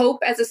I hope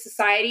as a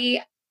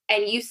society,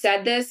 and you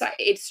said this,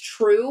 it's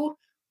true,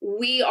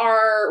 we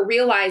are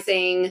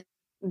realizing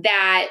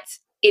that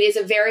it is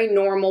a very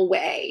normal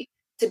way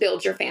to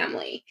build your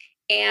family.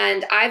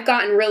 And I've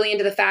gotten really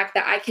into the fact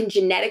that I can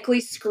genetically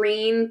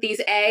screen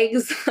these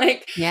eggs. You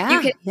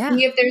can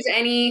see if there's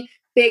any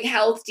big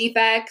health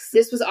defects.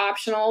 This was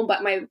optional,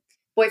 but my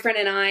boyfriend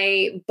and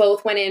I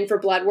both went in for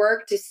blood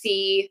work to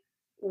see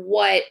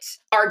what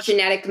our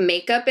genetic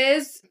makeup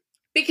is.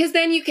 because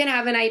then you can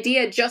have an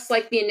idea, just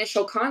like the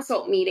initial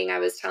consult meeting I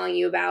was telling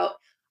you about,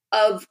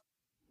 of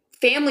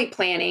family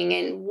planning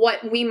and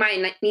what we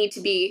might need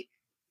to be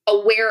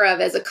aware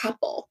of as a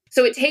couple.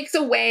 So it takes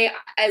away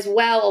as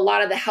well a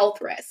lot of the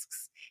health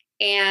risks.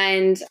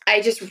 And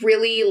I just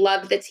really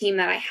loved the team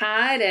that I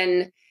had,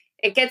 and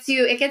it gets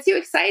you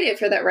excited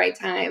for that right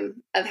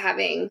time of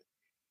having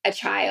a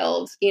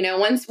child. You know,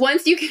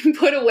 once you can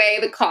put away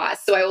the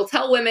cost. So I will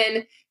tell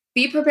women,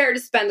 be prepared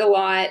to spend a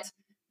lot.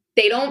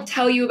 They don't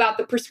tell you about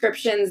the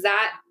prescriptions.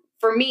 That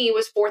for me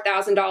was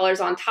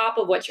 $4,000 on top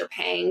of what you're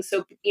paying.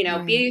 So, you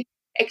know, be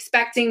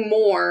expecting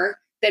more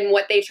than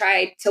what they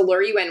try to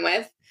lure you in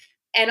with.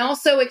 And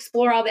also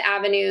explore all the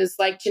avenues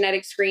like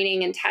genetic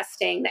screening and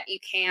testing that you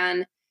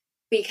can,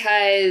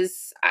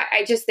 because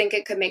I just think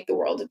it could make the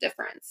world of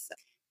difference.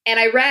 And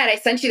I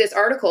sent you this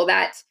article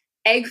that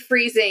egg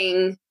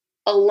freezing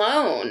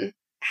alone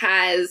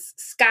has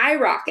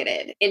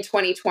skyrocketed in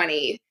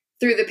 2020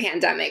 through the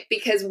pandemic,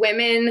 because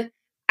women,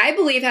 I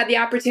believe, had the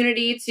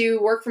opportunity to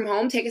work from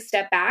home, take a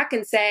step back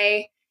and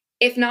say,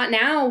 if not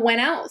now, when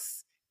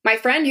else? My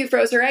friend who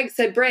froze her eggs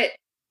said, Britt,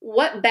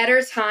 what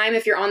better time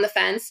if you're on the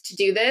fence to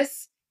do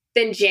this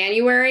than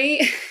January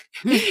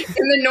in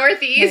the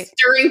Northeast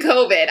during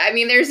COVID? I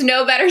mean, there's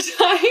no better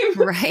time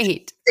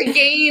to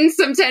gain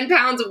some 10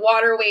 pounds of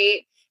water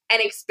weight and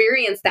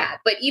experience that.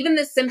 But even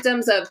the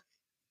symptoms of,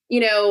 you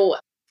know,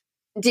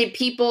 did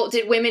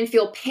women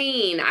feel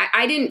pain?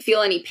 I didn't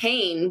feel any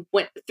pain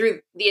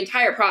through the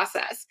entire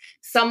process.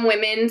 Some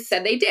women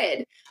said they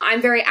did.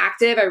 I'm very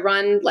active. I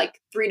run like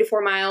 3 to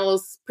 4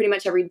 miles pretty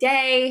much every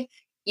day.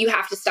 You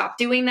have to stop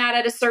doing that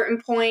at a certain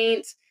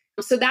point.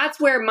 So that's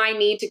where my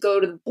need to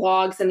go to the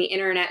blogs and the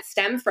internet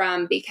stem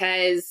from,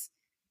 because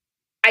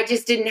I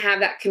just didn't have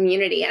that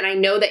community. And I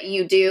know that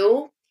you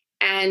do.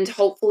 And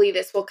hopefully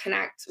this will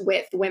connect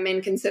with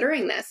women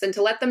considering this, and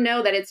to let them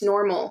know that it's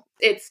normal.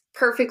 It's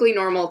perfectly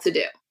normal to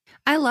do.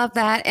 I love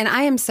that. And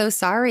I am so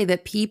sorry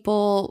that it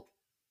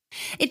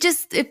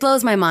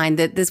blows my mind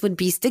that this would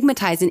be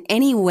stigmatized in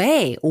any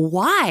way.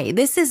 Why?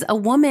 This is a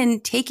woman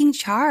taking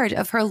charge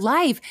of her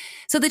life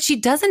so that she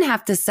doesn't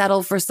have to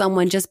settle for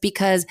someone just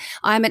because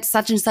I'm at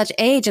such and such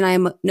age and I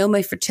know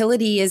my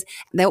fertility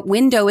that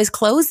window is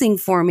closing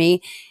for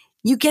me.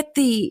 You get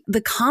the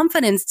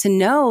confidence to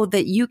know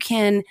that you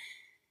can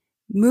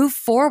move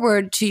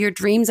forward to your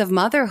dreams of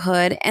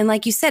motherhood. And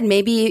like you said,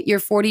 maybe you're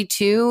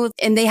 42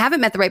 and they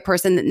haven't met the right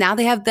person. Now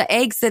they have the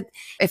eggs that,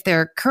 if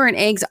their current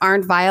eggs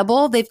aren't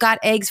viable, they've got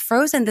eggs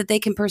frozen that they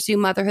can pursue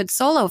motherhood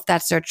solo if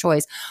that's their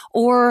choice.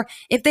 Or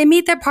if they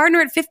meet their partner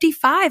at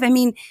 55, I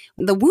mean,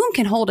 the womb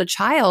can hold a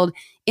child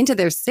into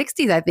their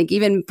 60s, I think,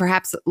 even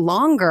perhaps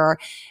longer.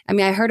 I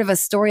mean, I heard of a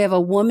story of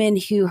a woman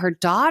who her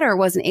daughter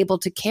wasn't able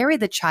to carry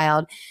the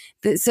child.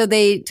 So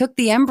they took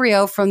the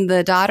embryo from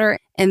the daughter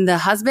and the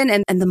husband,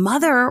 and the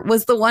mother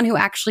was the one who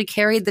actually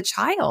carried the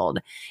child.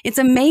 It's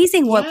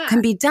amazing what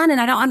can be done. And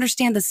I don't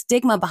understand the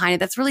stigma behind it.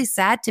 That's really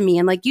sad to me.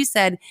 And like you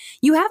said,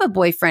 you have a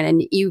boyfriend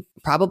and you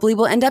probably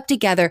will end up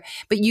together,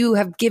 but you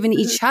have given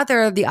each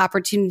other the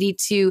opportunity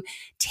to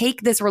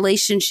take this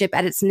relationship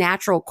at its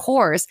natural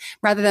course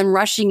rather than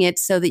rushing it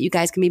so that you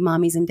guys can be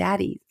mommies and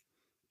daddies.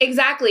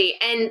 Exactly.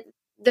 And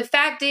the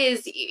fact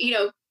is, you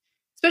know,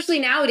 especially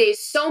nowadays,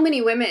 so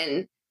many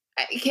women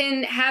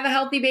can have a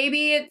healthy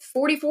baby at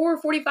 44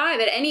 or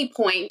 45 at any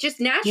point, just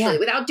naturally,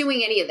 without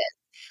doing any of this.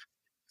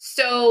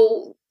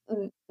 So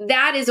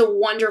that is a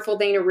wonderful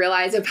thing to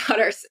realize about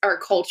our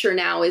culture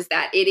now, is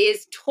that it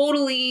is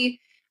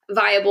totally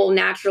viable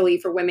naturally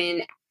for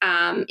women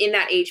in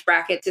that age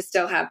bracket to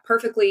still have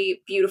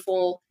perfectly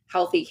beautiful,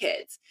 healthy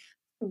kids.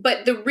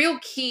 But the real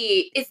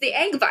key is the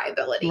egg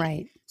viability.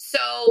 Right. So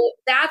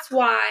that's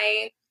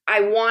why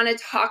I want to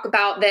talk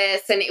about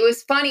this. And it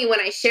was funny when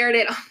I shared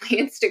it on my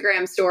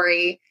Instagram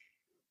story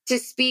to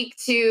speak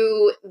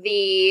to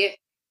the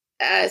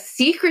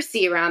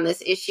secrecy around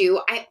this issue.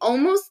 I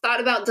almost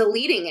thought about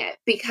deleting it,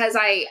 because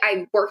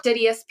I worked at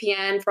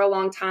ESPN for a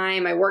long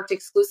time. I worked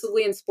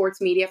exclusively in sports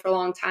media for a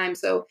long time.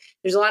 So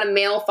there's a lot of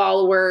male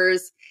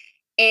followers.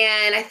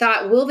 And I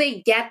thought, will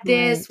they get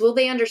this? Right. Will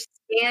they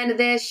understand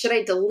this? Should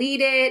I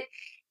delete it?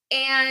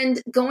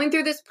 And going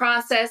through this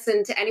process,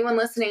 and to anyone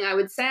listening, I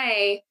would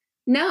say,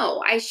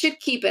 no, I should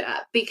keep it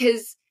up,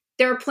 because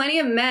there are plenty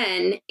of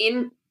men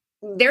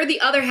they're the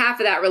other half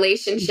of that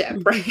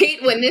relationship, right?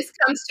 When this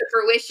comes to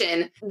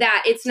fruition,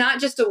 that it's not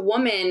just a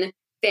woman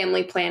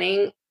family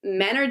planning,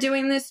 men are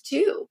doing this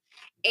too.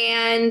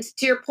 And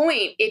to your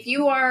point, if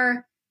you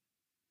are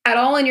at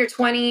all in your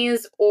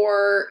 20s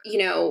or, you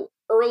know,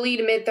 early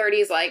to mid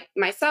 30s, like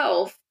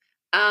myself,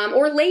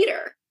 or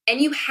later,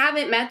 and you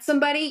haven't met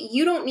somebody,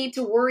 you don't need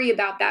to worry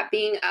about that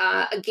being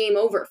a game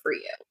over for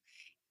you.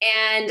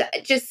 And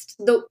just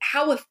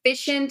how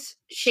efficient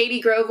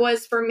Shady Grove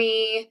was for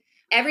me.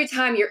 Every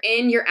time you're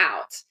in, you're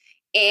out.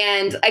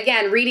 And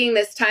again, reading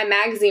this Time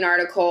Magazine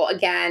article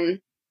again,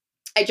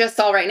 I just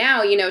saw right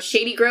now, you know,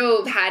 Shady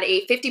Grove had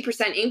a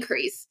 50%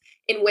 increase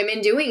in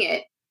women doing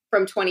it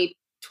from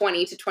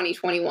 2020 to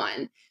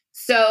 2021.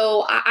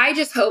 So I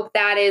just hope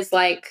that is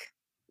like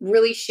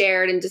really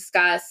shared and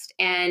discussed.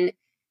 And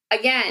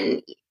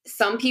again,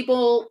 some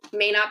people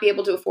may not be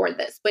able to afford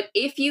this, but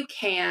if you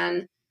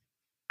can,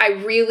 I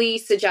really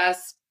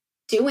suggest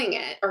doing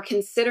it or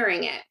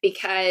considering it,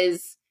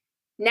 because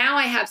now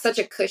I have such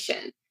a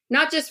cushion,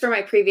 not just for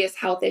my previous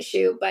health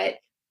issue, but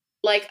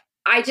like,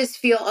 I just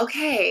feel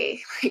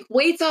okay, like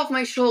weight's off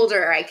my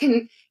shoulder. I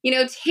can,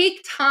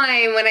 take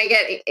time when I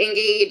get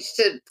engaged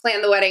to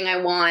plan the wedding I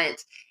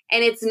want.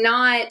 And it's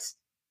not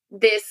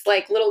this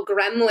like little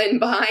gremlin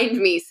behind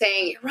me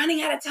saying, you're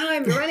running out of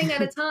time, you're running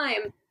out of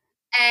time.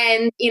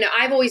 And,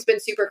 I've always been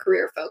super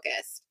career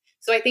focused.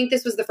 So I think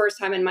this was the first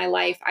time in my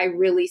life I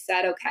really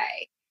said,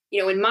 okay,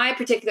 in my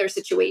particular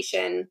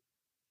situation,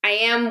 I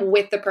am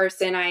with the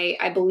person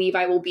I believe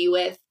I will be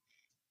with.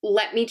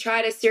 Let me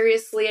try to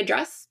seriously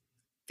address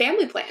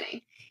family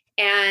planning.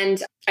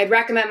 And I'd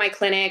recommend my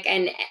clinic,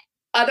 and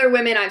other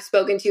women I've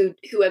spoken to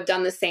who have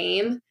done the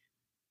same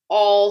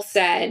all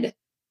said,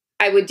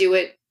 I would do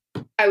it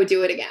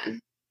again.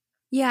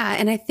 Yeah.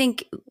 And I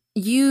think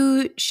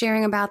you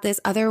sharing about this,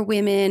 other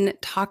women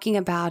talking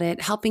about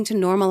it, helping to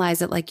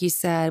normalize it, like you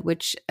said,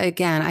 which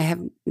again, I have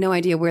no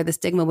idea where the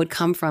stigma would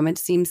come from. It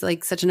seems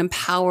like such an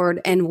empowered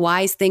and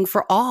wise thing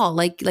for all,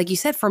 like you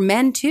said, for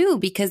men too,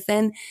 because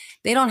then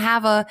they don't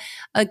have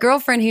a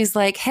girlfriend who's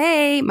like,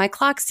 hey, my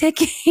clock's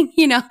ticking.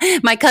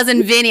 My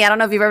cousin Vinny, I don't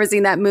know if you've ever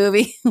seen that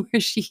movie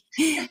where she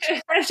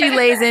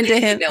lays into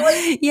him.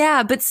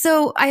 Yeah. But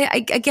so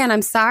again,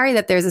 I'm sorry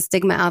that there's a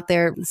stigma out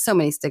there. So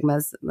many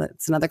stigmas.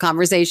 It's another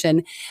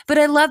conversation. But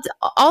I loved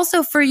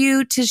also for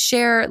you to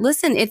share,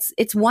 listen,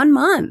 it's 1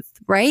 month,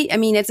 right? I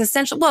mean, it's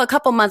essential. Well, a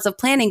couple months of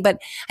planning,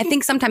 but I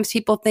think sometimes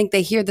people think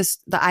they hear the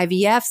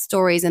IVF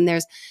stories and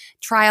there's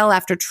trial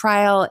after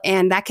trial,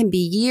 and that can be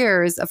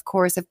years, of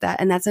course,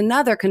 and that's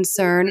another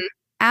concern. Mm-hmm.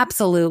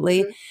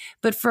 Absolutely. Mm-hmm.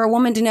 But for a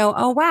woman to know,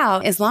 oh, wow,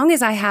 as long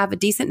as I have a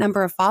decent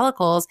number of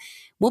follicles,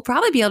 we'll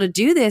probably be able to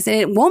do this. And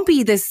it won't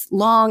be this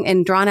long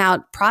and drawn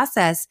out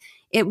process.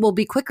 It will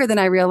be quicker than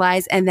I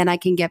realize. And then I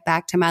can get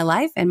back to my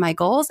life and my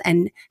goals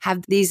and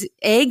have these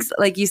eggs,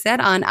 like you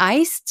said, on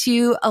ice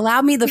to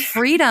allow me the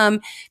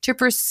freedom to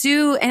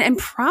pursue and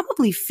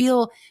probably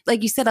feel,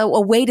 like you said, a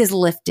weight is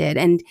lifted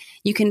and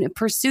you can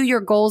pursue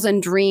your goals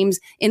and dreams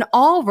in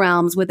all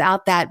realms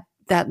without that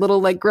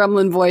little like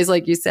gremlin voice,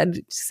 like you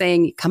said,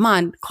 saying, come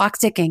on, clock's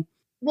ticking.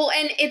 Well,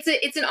 and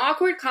it's an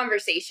awkward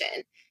conversation.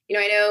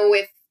 I know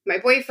with my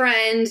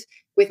boyfriend,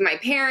 with my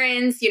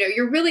parents,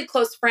 you're really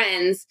close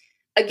friends.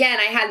 Again,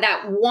 I had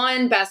that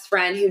one best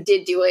friend who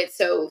did do it.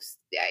 So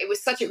it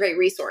was such a great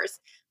resource,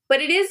 but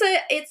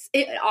it's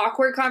an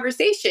awkward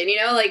conversation,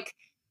 like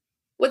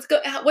what's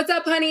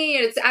up, honey?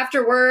 And it's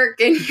after work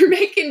and you're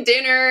making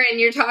dinner and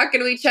you're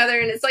talking to each other.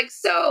 And it's like,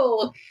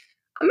 so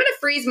I'm going to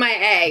freeze my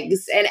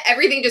eggs, and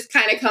everything just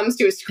kind of comes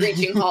to a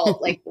screeching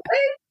halt. Like,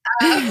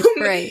 what?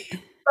 Right.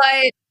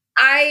 But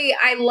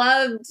I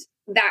loved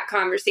that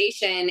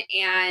conversation,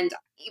 and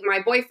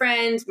my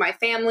boyfriend, my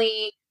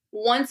family,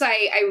 once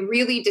I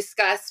really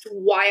discussed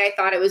why I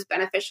thought it was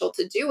beneficial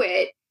to do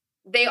it,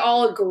 they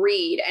all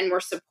agreed and were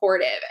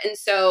supportive. And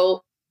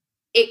so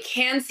it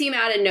can seem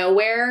out of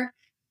nowhere,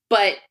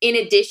 but in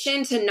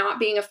addition to not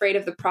being afraid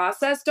of the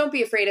process, don't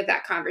be afraid of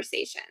that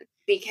conversation,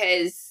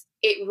 because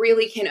it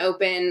really can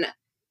open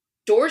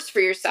doors for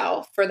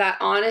yourself for that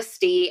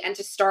honesty and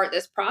to start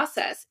this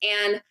process.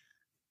 And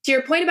to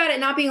your point about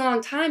it not being a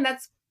long time,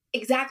 that's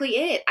exactly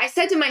it. I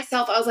said to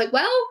myself, I was like,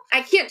 well,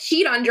 I can't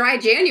cheat on dry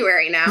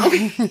January now.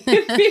 I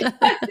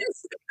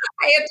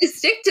have to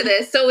stick to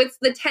this. So it's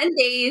the 10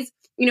 days,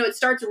 it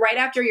starts right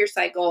after your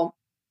cycle.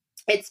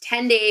 It's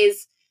 10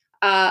 days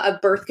of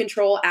birth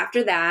control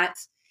after that.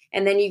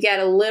 And then you get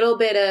a little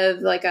bit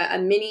of like a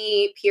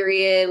mini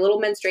period, a little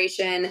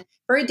menstruation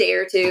for a day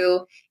or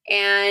two.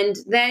 And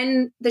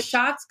then the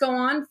shots go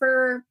on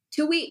for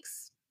 2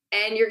 weeks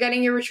and you're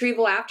getting your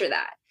retrieval after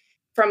that.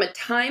 From a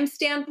time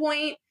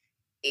standpoint,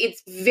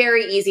 it's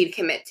very easy to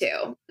commit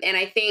to. And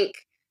I think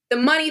the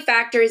money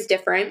factor is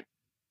different,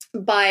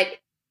 but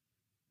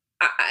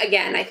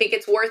again, I think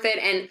it's worth it.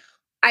 And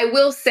I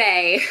will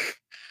say,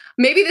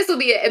 maybe this will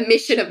be a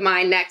mission of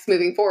mine next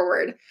moving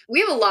forward. We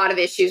have a lot of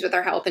issues with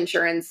our health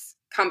insurance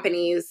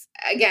companies.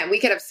 Again, we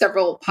could have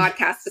several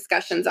podcast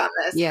discussions on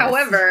this. Yes.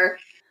 However,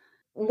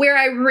 where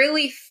I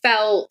really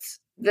felt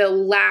the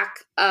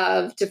lack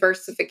of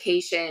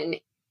diversification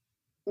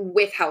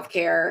with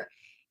healthcare,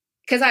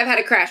 because I've had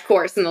a crash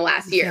course in the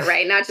last year,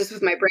 right? Not just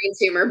with my brain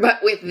tumor,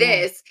 but with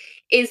this,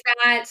 is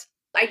that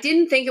I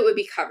didn't think it would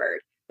be covered.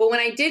 But when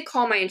I did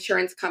call my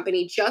insurance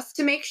company just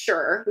to make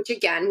sure, which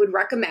again would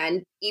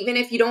recommend, even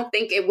if you don't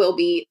think it will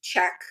be,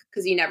 check,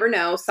 because you never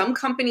know. Some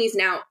companies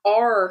now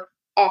are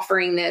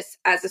offering this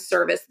as a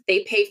service that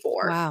they pay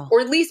for,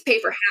 or at least pay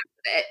for half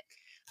of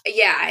it.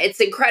 Yeah,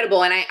 it's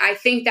incredible. And I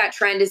think that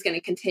trend is going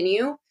to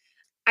continue.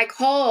 I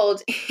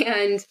called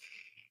and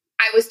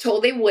I was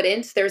told they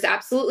wouldn't. There's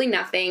absolutely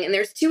nothing. And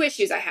there's two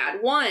issues I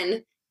had.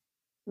 One,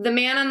 the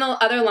man on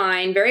the other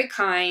line, very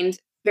kind,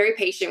 very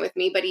patient with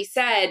me, but he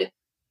said,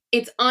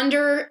 it's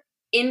under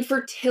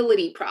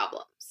infertility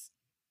problems.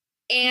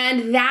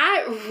 And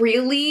that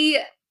really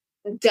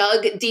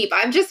dug deep.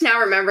 I'm just now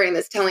remembering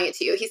this, telling it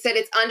to you. He said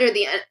it's under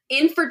the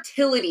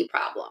infertility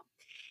problem.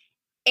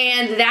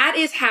 And that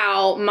is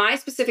how my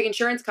specific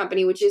insurance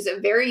company, which is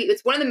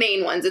it's one of the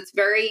main ones. It's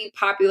very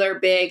popular,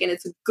 big, and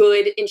it's a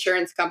good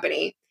insurance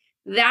company.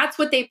 That's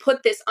what they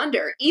put this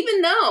under.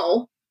 Even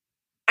though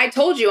I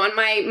told you on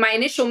my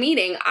initial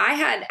meeting, I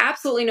had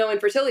absolutely no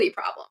infertility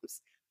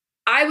problems.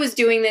 I was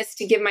doing this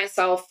to give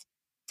myself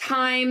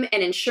time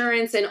and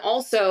insurance. And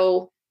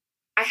also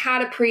I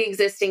had a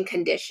pre-existing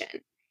condition.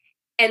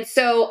 And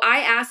so I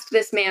asked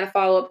this man a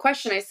follow-up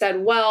question. I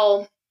said,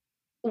 well,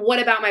 what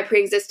about my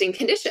pre-existing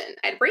condition?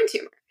 I had a brain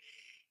tumor.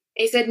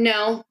 And he said,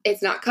 no,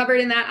 it's not covered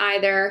in that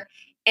either.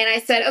 And I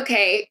said,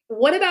 okay,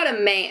 what about a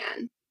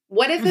man?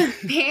 What if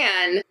a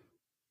man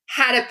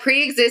had a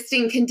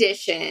pre-existing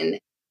condition?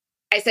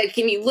 I said,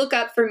 can you look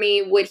up for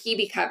me, would he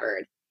be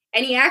covered?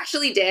 And he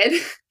actually did.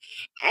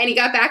 And he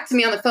got back to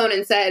me on the phone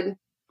and said,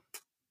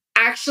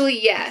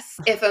 actually, yes.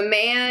 If a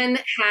man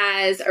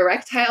has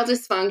erectile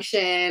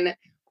dysfunction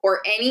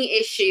or any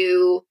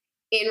issue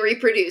in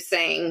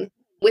reproducing,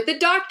 with a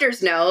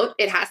doctor's note,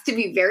 it has to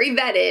be very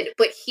vetted,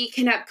 but he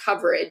can have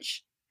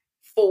coverage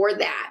for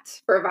that.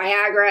 For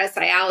Viagra,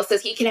 Cialis,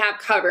 he can have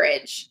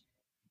coverage,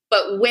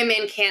 but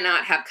women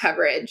cannot have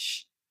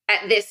coverage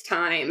at this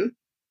time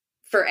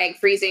for egg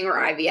freezing or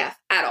IVF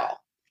at all.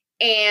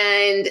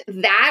 And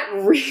that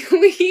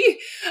really,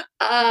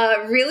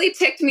 really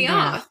ticked me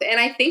off. And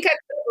I think I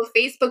put a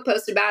Facebook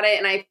post about it.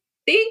 And I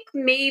think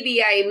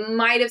maybe I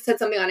might have said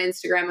something on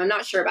Instagram. I'm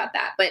not sure about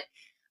that. But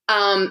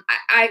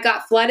I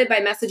got flooded by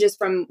messages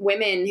from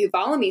women who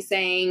follow me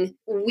saying,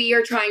 we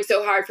are trying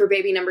so hard for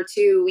baby number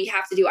 2. We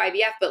have to do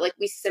IVF, but like,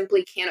 we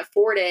simply can't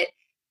afford it.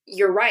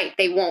 You're right.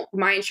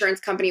 My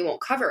insurance company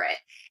won't cover it.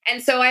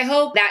 And so I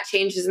hope that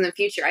changes in the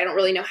future. I don't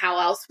really know how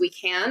else we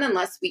can,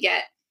 unless we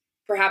get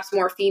perhaps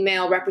more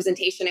female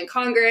representation in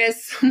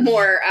Congress,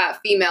 more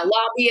female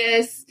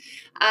lobbyists.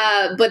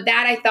 But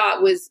that I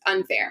thought was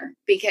unfair,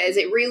 because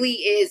it really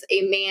is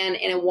a man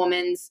and a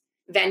woman's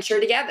venture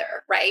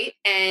together, right?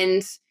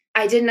 And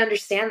I didn't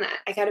understand that.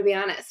 I got to be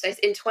honest.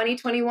 In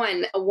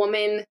 2021, a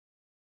woman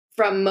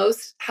from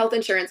most health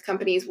insurance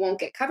companies won't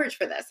get coverage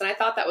for this. And I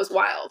thought that was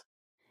wild.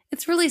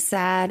 It's really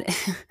sad.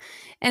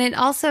 And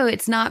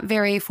it's not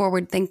very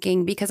forward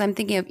thinking, because I'm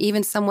thinking of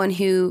even someone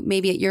who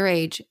maybe at your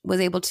age was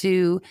able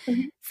to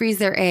freeze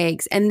their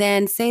eggs, and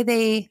then say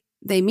they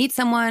meet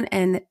someone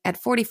and at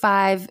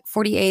 45,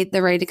 48,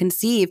 they're ready to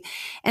conceive.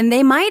 And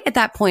they might at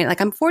that point, like,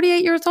 I'm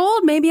 48 years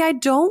old. Maybe I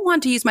don't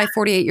want to use my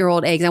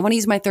 48-year-old eggs. I want to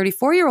use my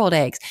 34-year-old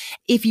eggs.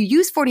 If you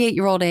use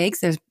 48-year-old eggs,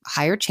 there's a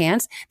higher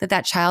chance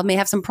that child may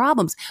have some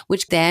problems,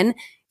 which then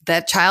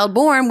that child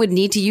born would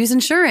need to use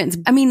insurance.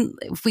 I mean,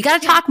 if we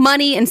got to talk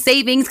money and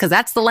savings, because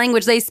that's the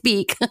language they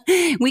speak,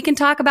 we can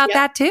talk about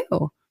that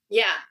too.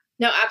 Yeah,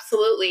 no,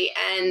 absolutely.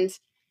 And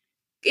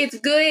it's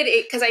good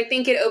because I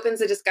think it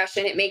opens a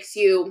discussion. It makes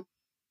you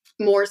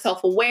more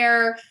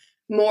self-aware,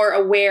 more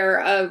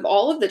aware of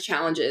all of the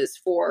challenges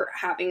for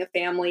having a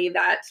family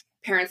that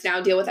parents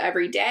now deal with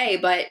every day.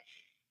 But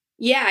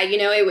yeah,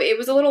 it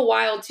was a little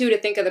wild too, to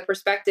think of the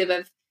perspective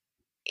of,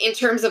 in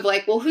terms of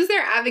like, well, who's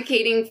there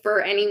advocating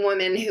for any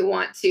women who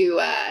want to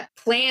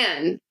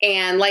plan?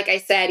 And like I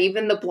said,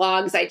 even the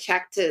blogs I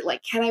checked to,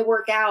 like, can I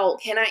work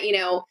out? Can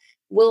I,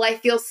 will I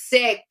feel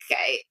sick?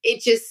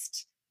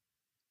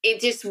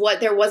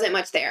 There wasn't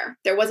much there.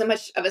 There wasn't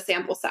much of a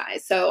sample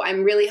size. So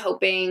I'm really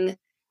hoping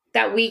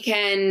that we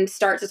can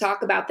start to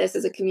talk about this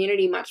as a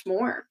community much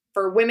more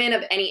for women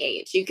of any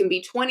age. You can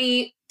be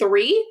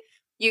 23,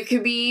 you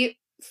could be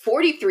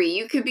 43,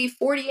 you could be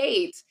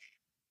 48.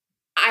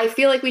 I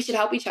feel like we should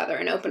help each other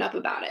and open up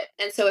about it.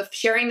 And so if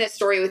sharing this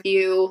story with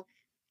you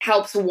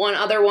helps one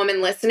other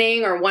woman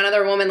listening, or one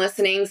other woman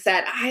listening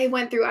said, I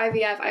went through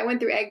IVF, I went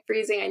through egg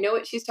freezing, I know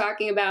what she's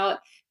talking about,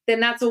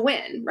 then that's a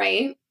win,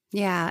 right?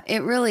 Yeah,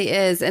 it really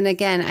is. And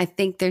again, I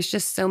think there's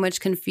just so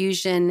much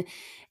confusion,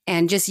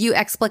 and just you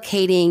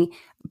explicating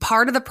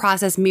part of the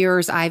process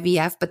mirrors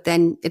IVF, but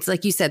then it's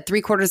like you said,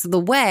 3/4 of the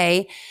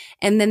way.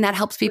 And then that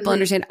helps people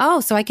understand,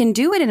 oh, so I can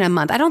do it in a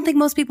month. I don't think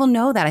most people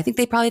know that. I think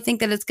they probably think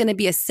that it's going to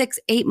be a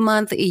 6-8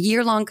 month, a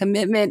year-long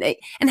commitment.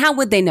 And how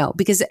would they know?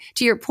 Because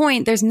to your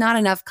point, there's not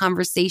enough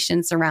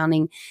conversation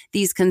surrounding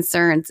these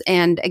concerns.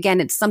 And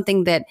again, it's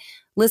something that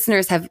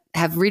listeners have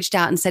reached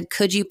out and said,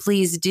 could you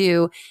please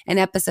do an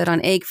episode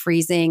on egg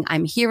freezing?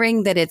 I'm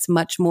hearing that it's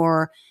much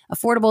more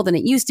affordable than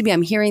it used to be.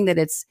 I'm hearing that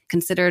it's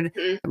considered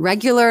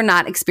regular,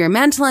 not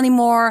experimental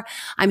anymore.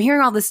 I'm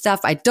hearing all this stuff.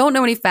 I don't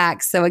know any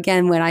facts. So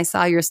again, when I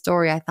saw your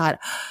story, I thought,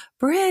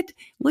 Britt,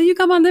 will you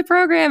come on the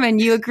program?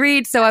 And you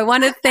agreed. So I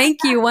want to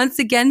thank you once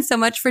again so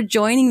much for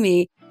joining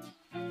me.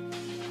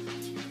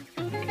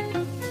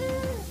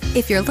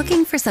 If you're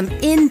looking for some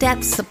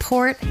in-depth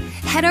support,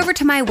 head over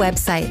to my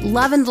website,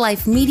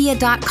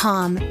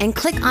 loveandlifemedia.com, and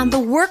click on the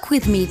Work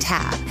With Me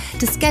tab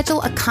to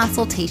schedule a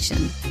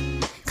consultation.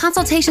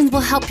 Consultations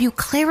will help you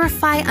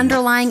clarify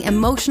underlying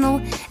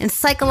emotional and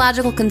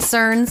psychological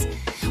concerns.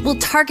 We'll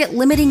target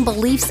limiting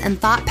beliefs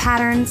and thought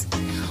patterns.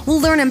 We'll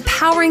learn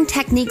empowering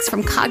techniques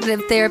from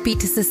cognitive therapy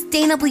to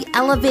sustainably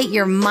elevate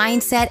your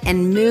mindset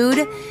and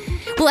mood.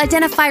 We'll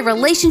identify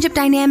relationship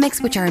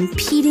dynamics which are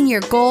impeding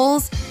your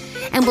goals.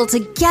 And we'll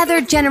together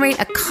generate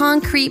a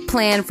concrete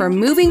plan for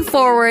moving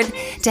forward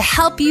to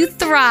help you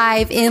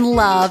thrive in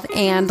love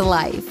and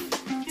life.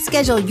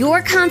 Schedule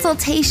your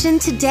consultation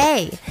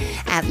today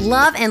at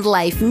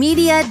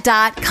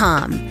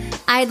loveandlifemedia.com.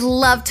 I'd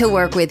love to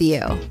work with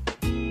you.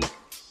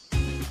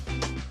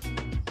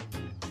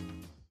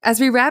 As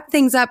we wrap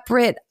things up,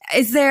 Britt,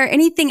 is there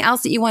anything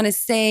else that you want to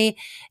say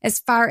as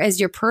far as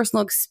your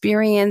personal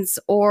experience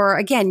or,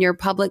 again, your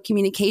public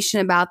communication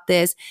about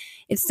this?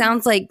 It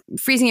sounds like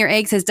freezing your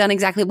eggs has done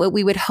exactly what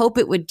we would hope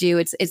it would do.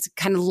 It's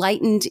kind of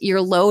lightened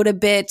your load a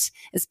bit,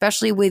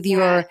 especially with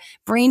your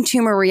brain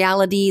tumor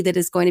reality that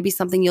is going to be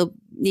something you'll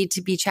need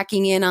to be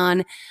checking in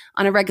on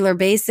a regular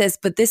basis.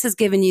 But this has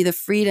given you the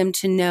freedom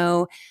to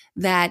know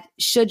that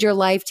should your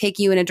life take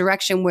you in a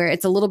direction where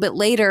it's a little bit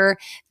later,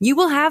 you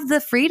will have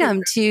the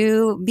freedom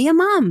to be a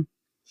mom.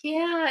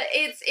 Yeah,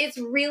 it's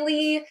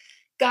really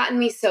gotten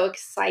me so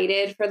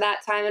excited for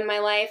that time in my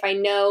life. I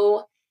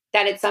know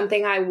that it's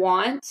something I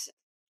want.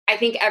 I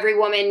think every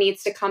woman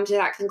needs to come to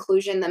that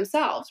conclusion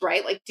themselves,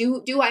 right? Like,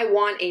 do I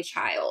want a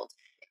child?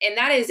 And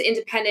that is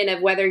independent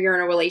of whether you're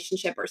in a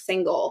relationship or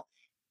single.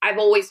 I've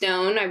always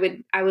known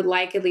I would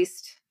like at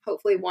least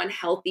hopefully one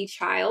healthy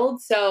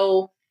child.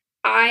 So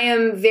I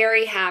am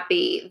very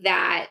happy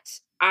that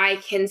I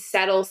can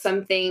settle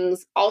some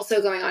things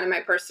also going on in my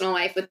personal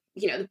life with,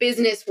 the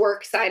business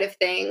work side of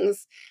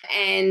things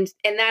and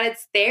that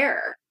it's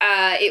there.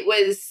 It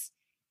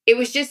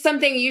was just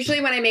something.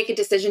 Usually when I make a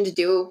decision to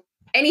do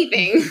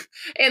anything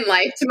in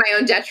life to my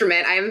own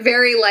detriment, I am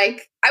very I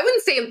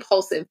wouldn't say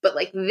impulsive, but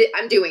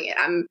I'm doing it.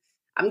 I'm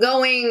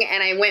going,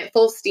 and I went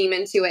full steam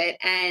into it.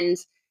 And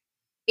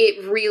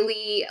it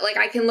really,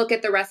 I can look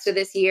at the rest of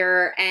this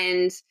year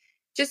and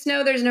just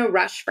know there's no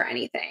rush for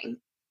anything.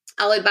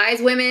 I'll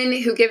advise women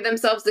who give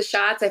themselves the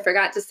shots. I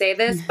forgot to say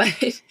this,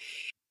 but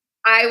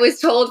I was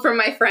told from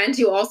my friend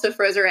who also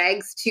froze her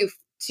eggs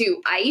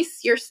to ice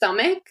your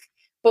stomach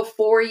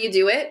before you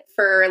do it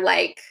for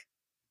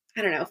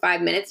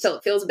 5 minutes till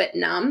it feels a bit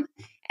numb.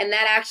 And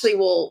that actually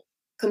will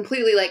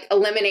completely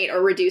eliminate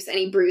or reduce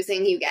any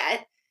bruising you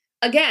get.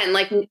 Again,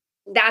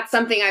 that's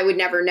something I would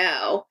never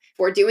know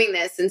for doing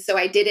this. And so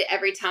I did it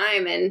every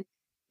time. And,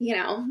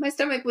 my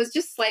stomach was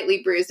just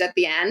slightly bruised at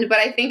the end. But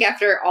I think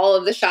after all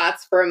of the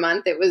shots for a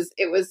month, it was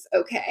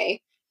okay.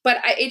 But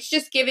it's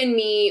just given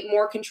me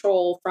more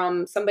control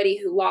from somebody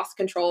who lost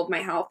control of my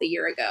health a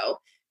year ago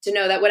to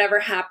know that whatever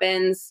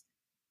happens,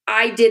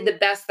 I did the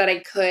best that I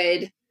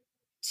could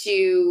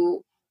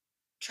to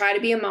try to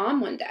be a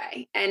mom one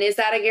day. And is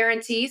that a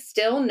guarantee?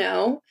 Still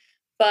no.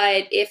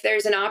 But if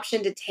there's an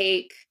option to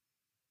take,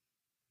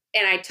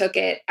 and I took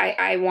it,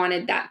 I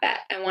wanted that bet.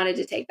 I wanted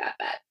to take that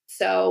bet.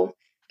 So,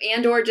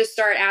 or just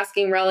start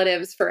asking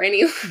relatives for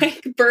any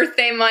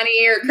birthday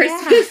money or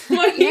Christmas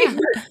money.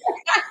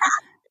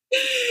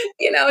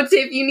 Yeah.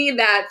 If you need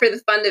that for the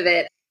fun of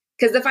it,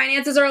 because the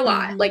finances are a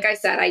lot. Mm-hmm. Like I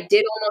said, I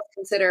did almost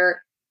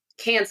consider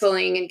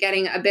canceling and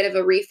getting a bit of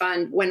a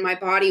refund when my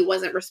body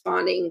wasn't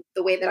responding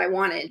the way that I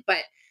wanted,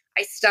 but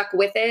I stuck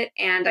with it.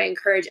 And I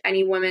encourage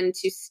any woman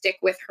to stick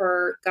with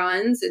her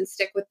guns and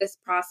stick with this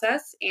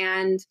process.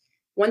 And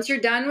once you're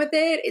done with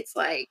it, it's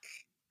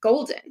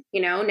golden,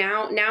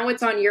 now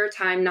it's on your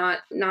time,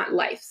 not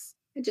life's.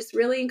 I just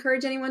really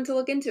encourage anyone to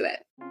look into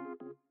it.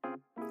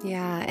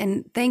 Yeah.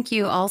 And thank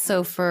you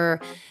also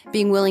for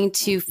being willing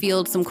to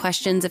field some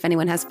questions if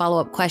anyone has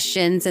follow-up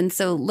questions. And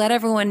so let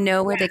everyone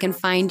know where they can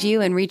find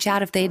you and reach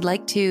out if they'd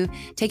like to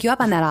take you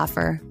up on that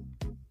offer.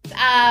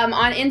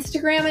 On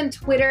Instagram and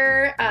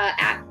Twitter,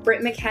 at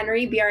Britt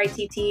McHenry,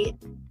 BrittMcHenry.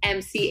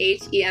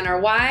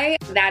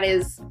 That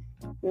is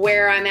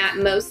where I'm at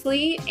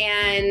mostly.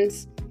 And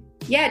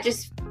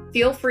just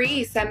feel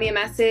free, send me a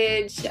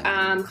message,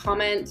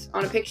 comment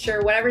on a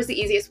picture, whatever's the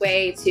easiest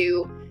way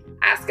to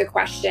ask a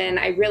question.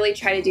 I really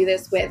try to do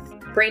this with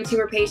brain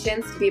tumor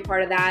patients to be a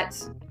part of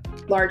that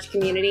large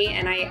community.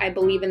 And I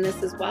believe in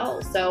this as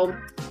well. So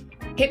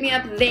hit me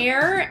up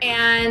there.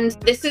 And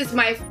this is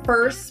my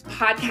first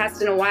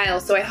podcast in a while.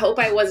 So I hope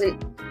I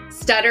wasn't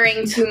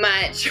stuttering too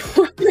much.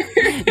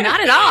 Not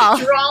at all.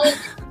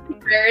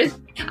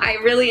 I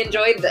really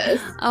enjoyed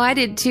this. Oh, I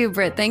did too,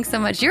 Britt. Thanks so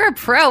much. You're a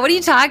pro. What are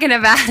you talking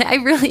about? I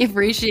really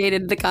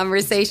appreciated the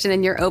conversation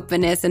and your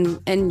openness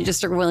and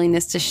just your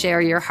willingness to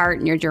share your heart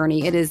and your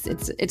journey.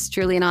 It's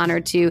truly an honor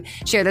to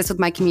share this with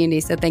my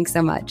community. So thanks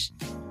so much.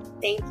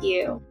 Thank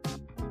you.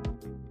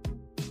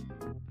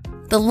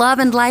 The love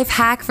and life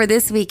hack for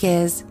this week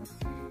is,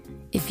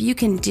 if you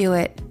can do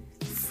it,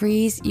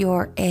 freeze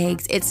your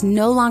eggs. It's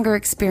no longer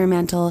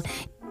experimental.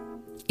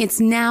 It's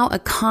now a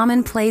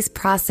commonplace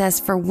process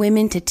for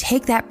women to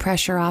take that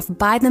pressure off,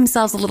 buy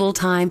themselves a little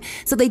time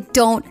so they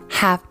don't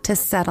have to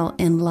settle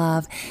in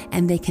love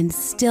and they can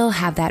still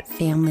have that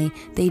family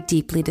they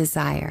deeply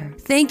desire.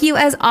 Thank you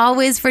as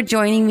always for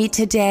joining me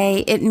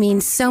today. It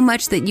means so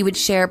much that you would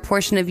share a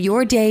portion of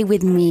your day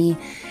with me.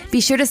 Be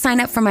sure to sign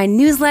up for my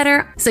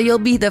newsletter so you'll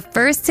be the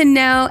first to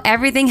know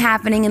everything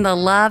happening in the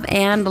Love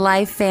and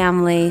Life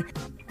family.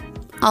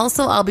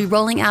 Also, I'll be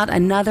rolling out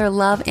another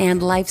Love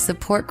and Life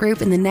support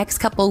group in the next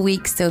couple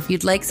weeks. So if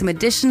you'd like some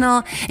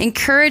additional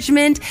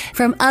encouragement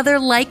from other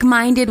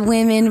like-minded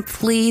women,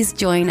 please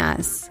join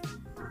us.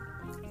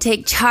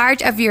 Take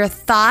charge of your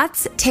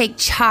thoughts. Take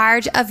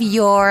charge of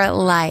your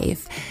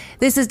life.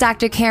 This is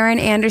Dr. Karen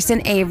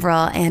Anderson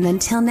Averill. And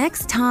until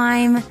next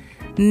time,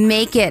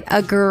 make it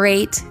a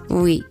great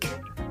week.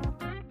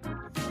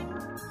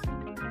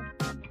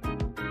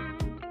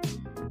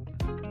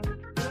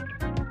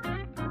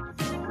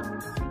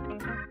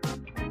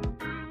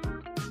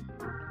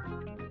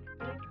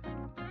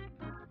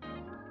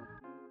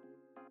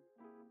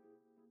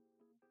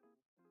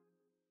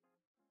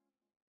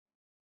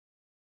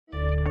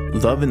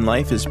 Love and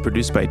Life is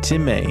produced by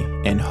Tim May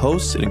and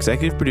host and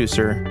executive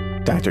producer,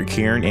 Dr.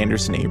 Karen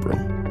Anderson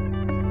Averill.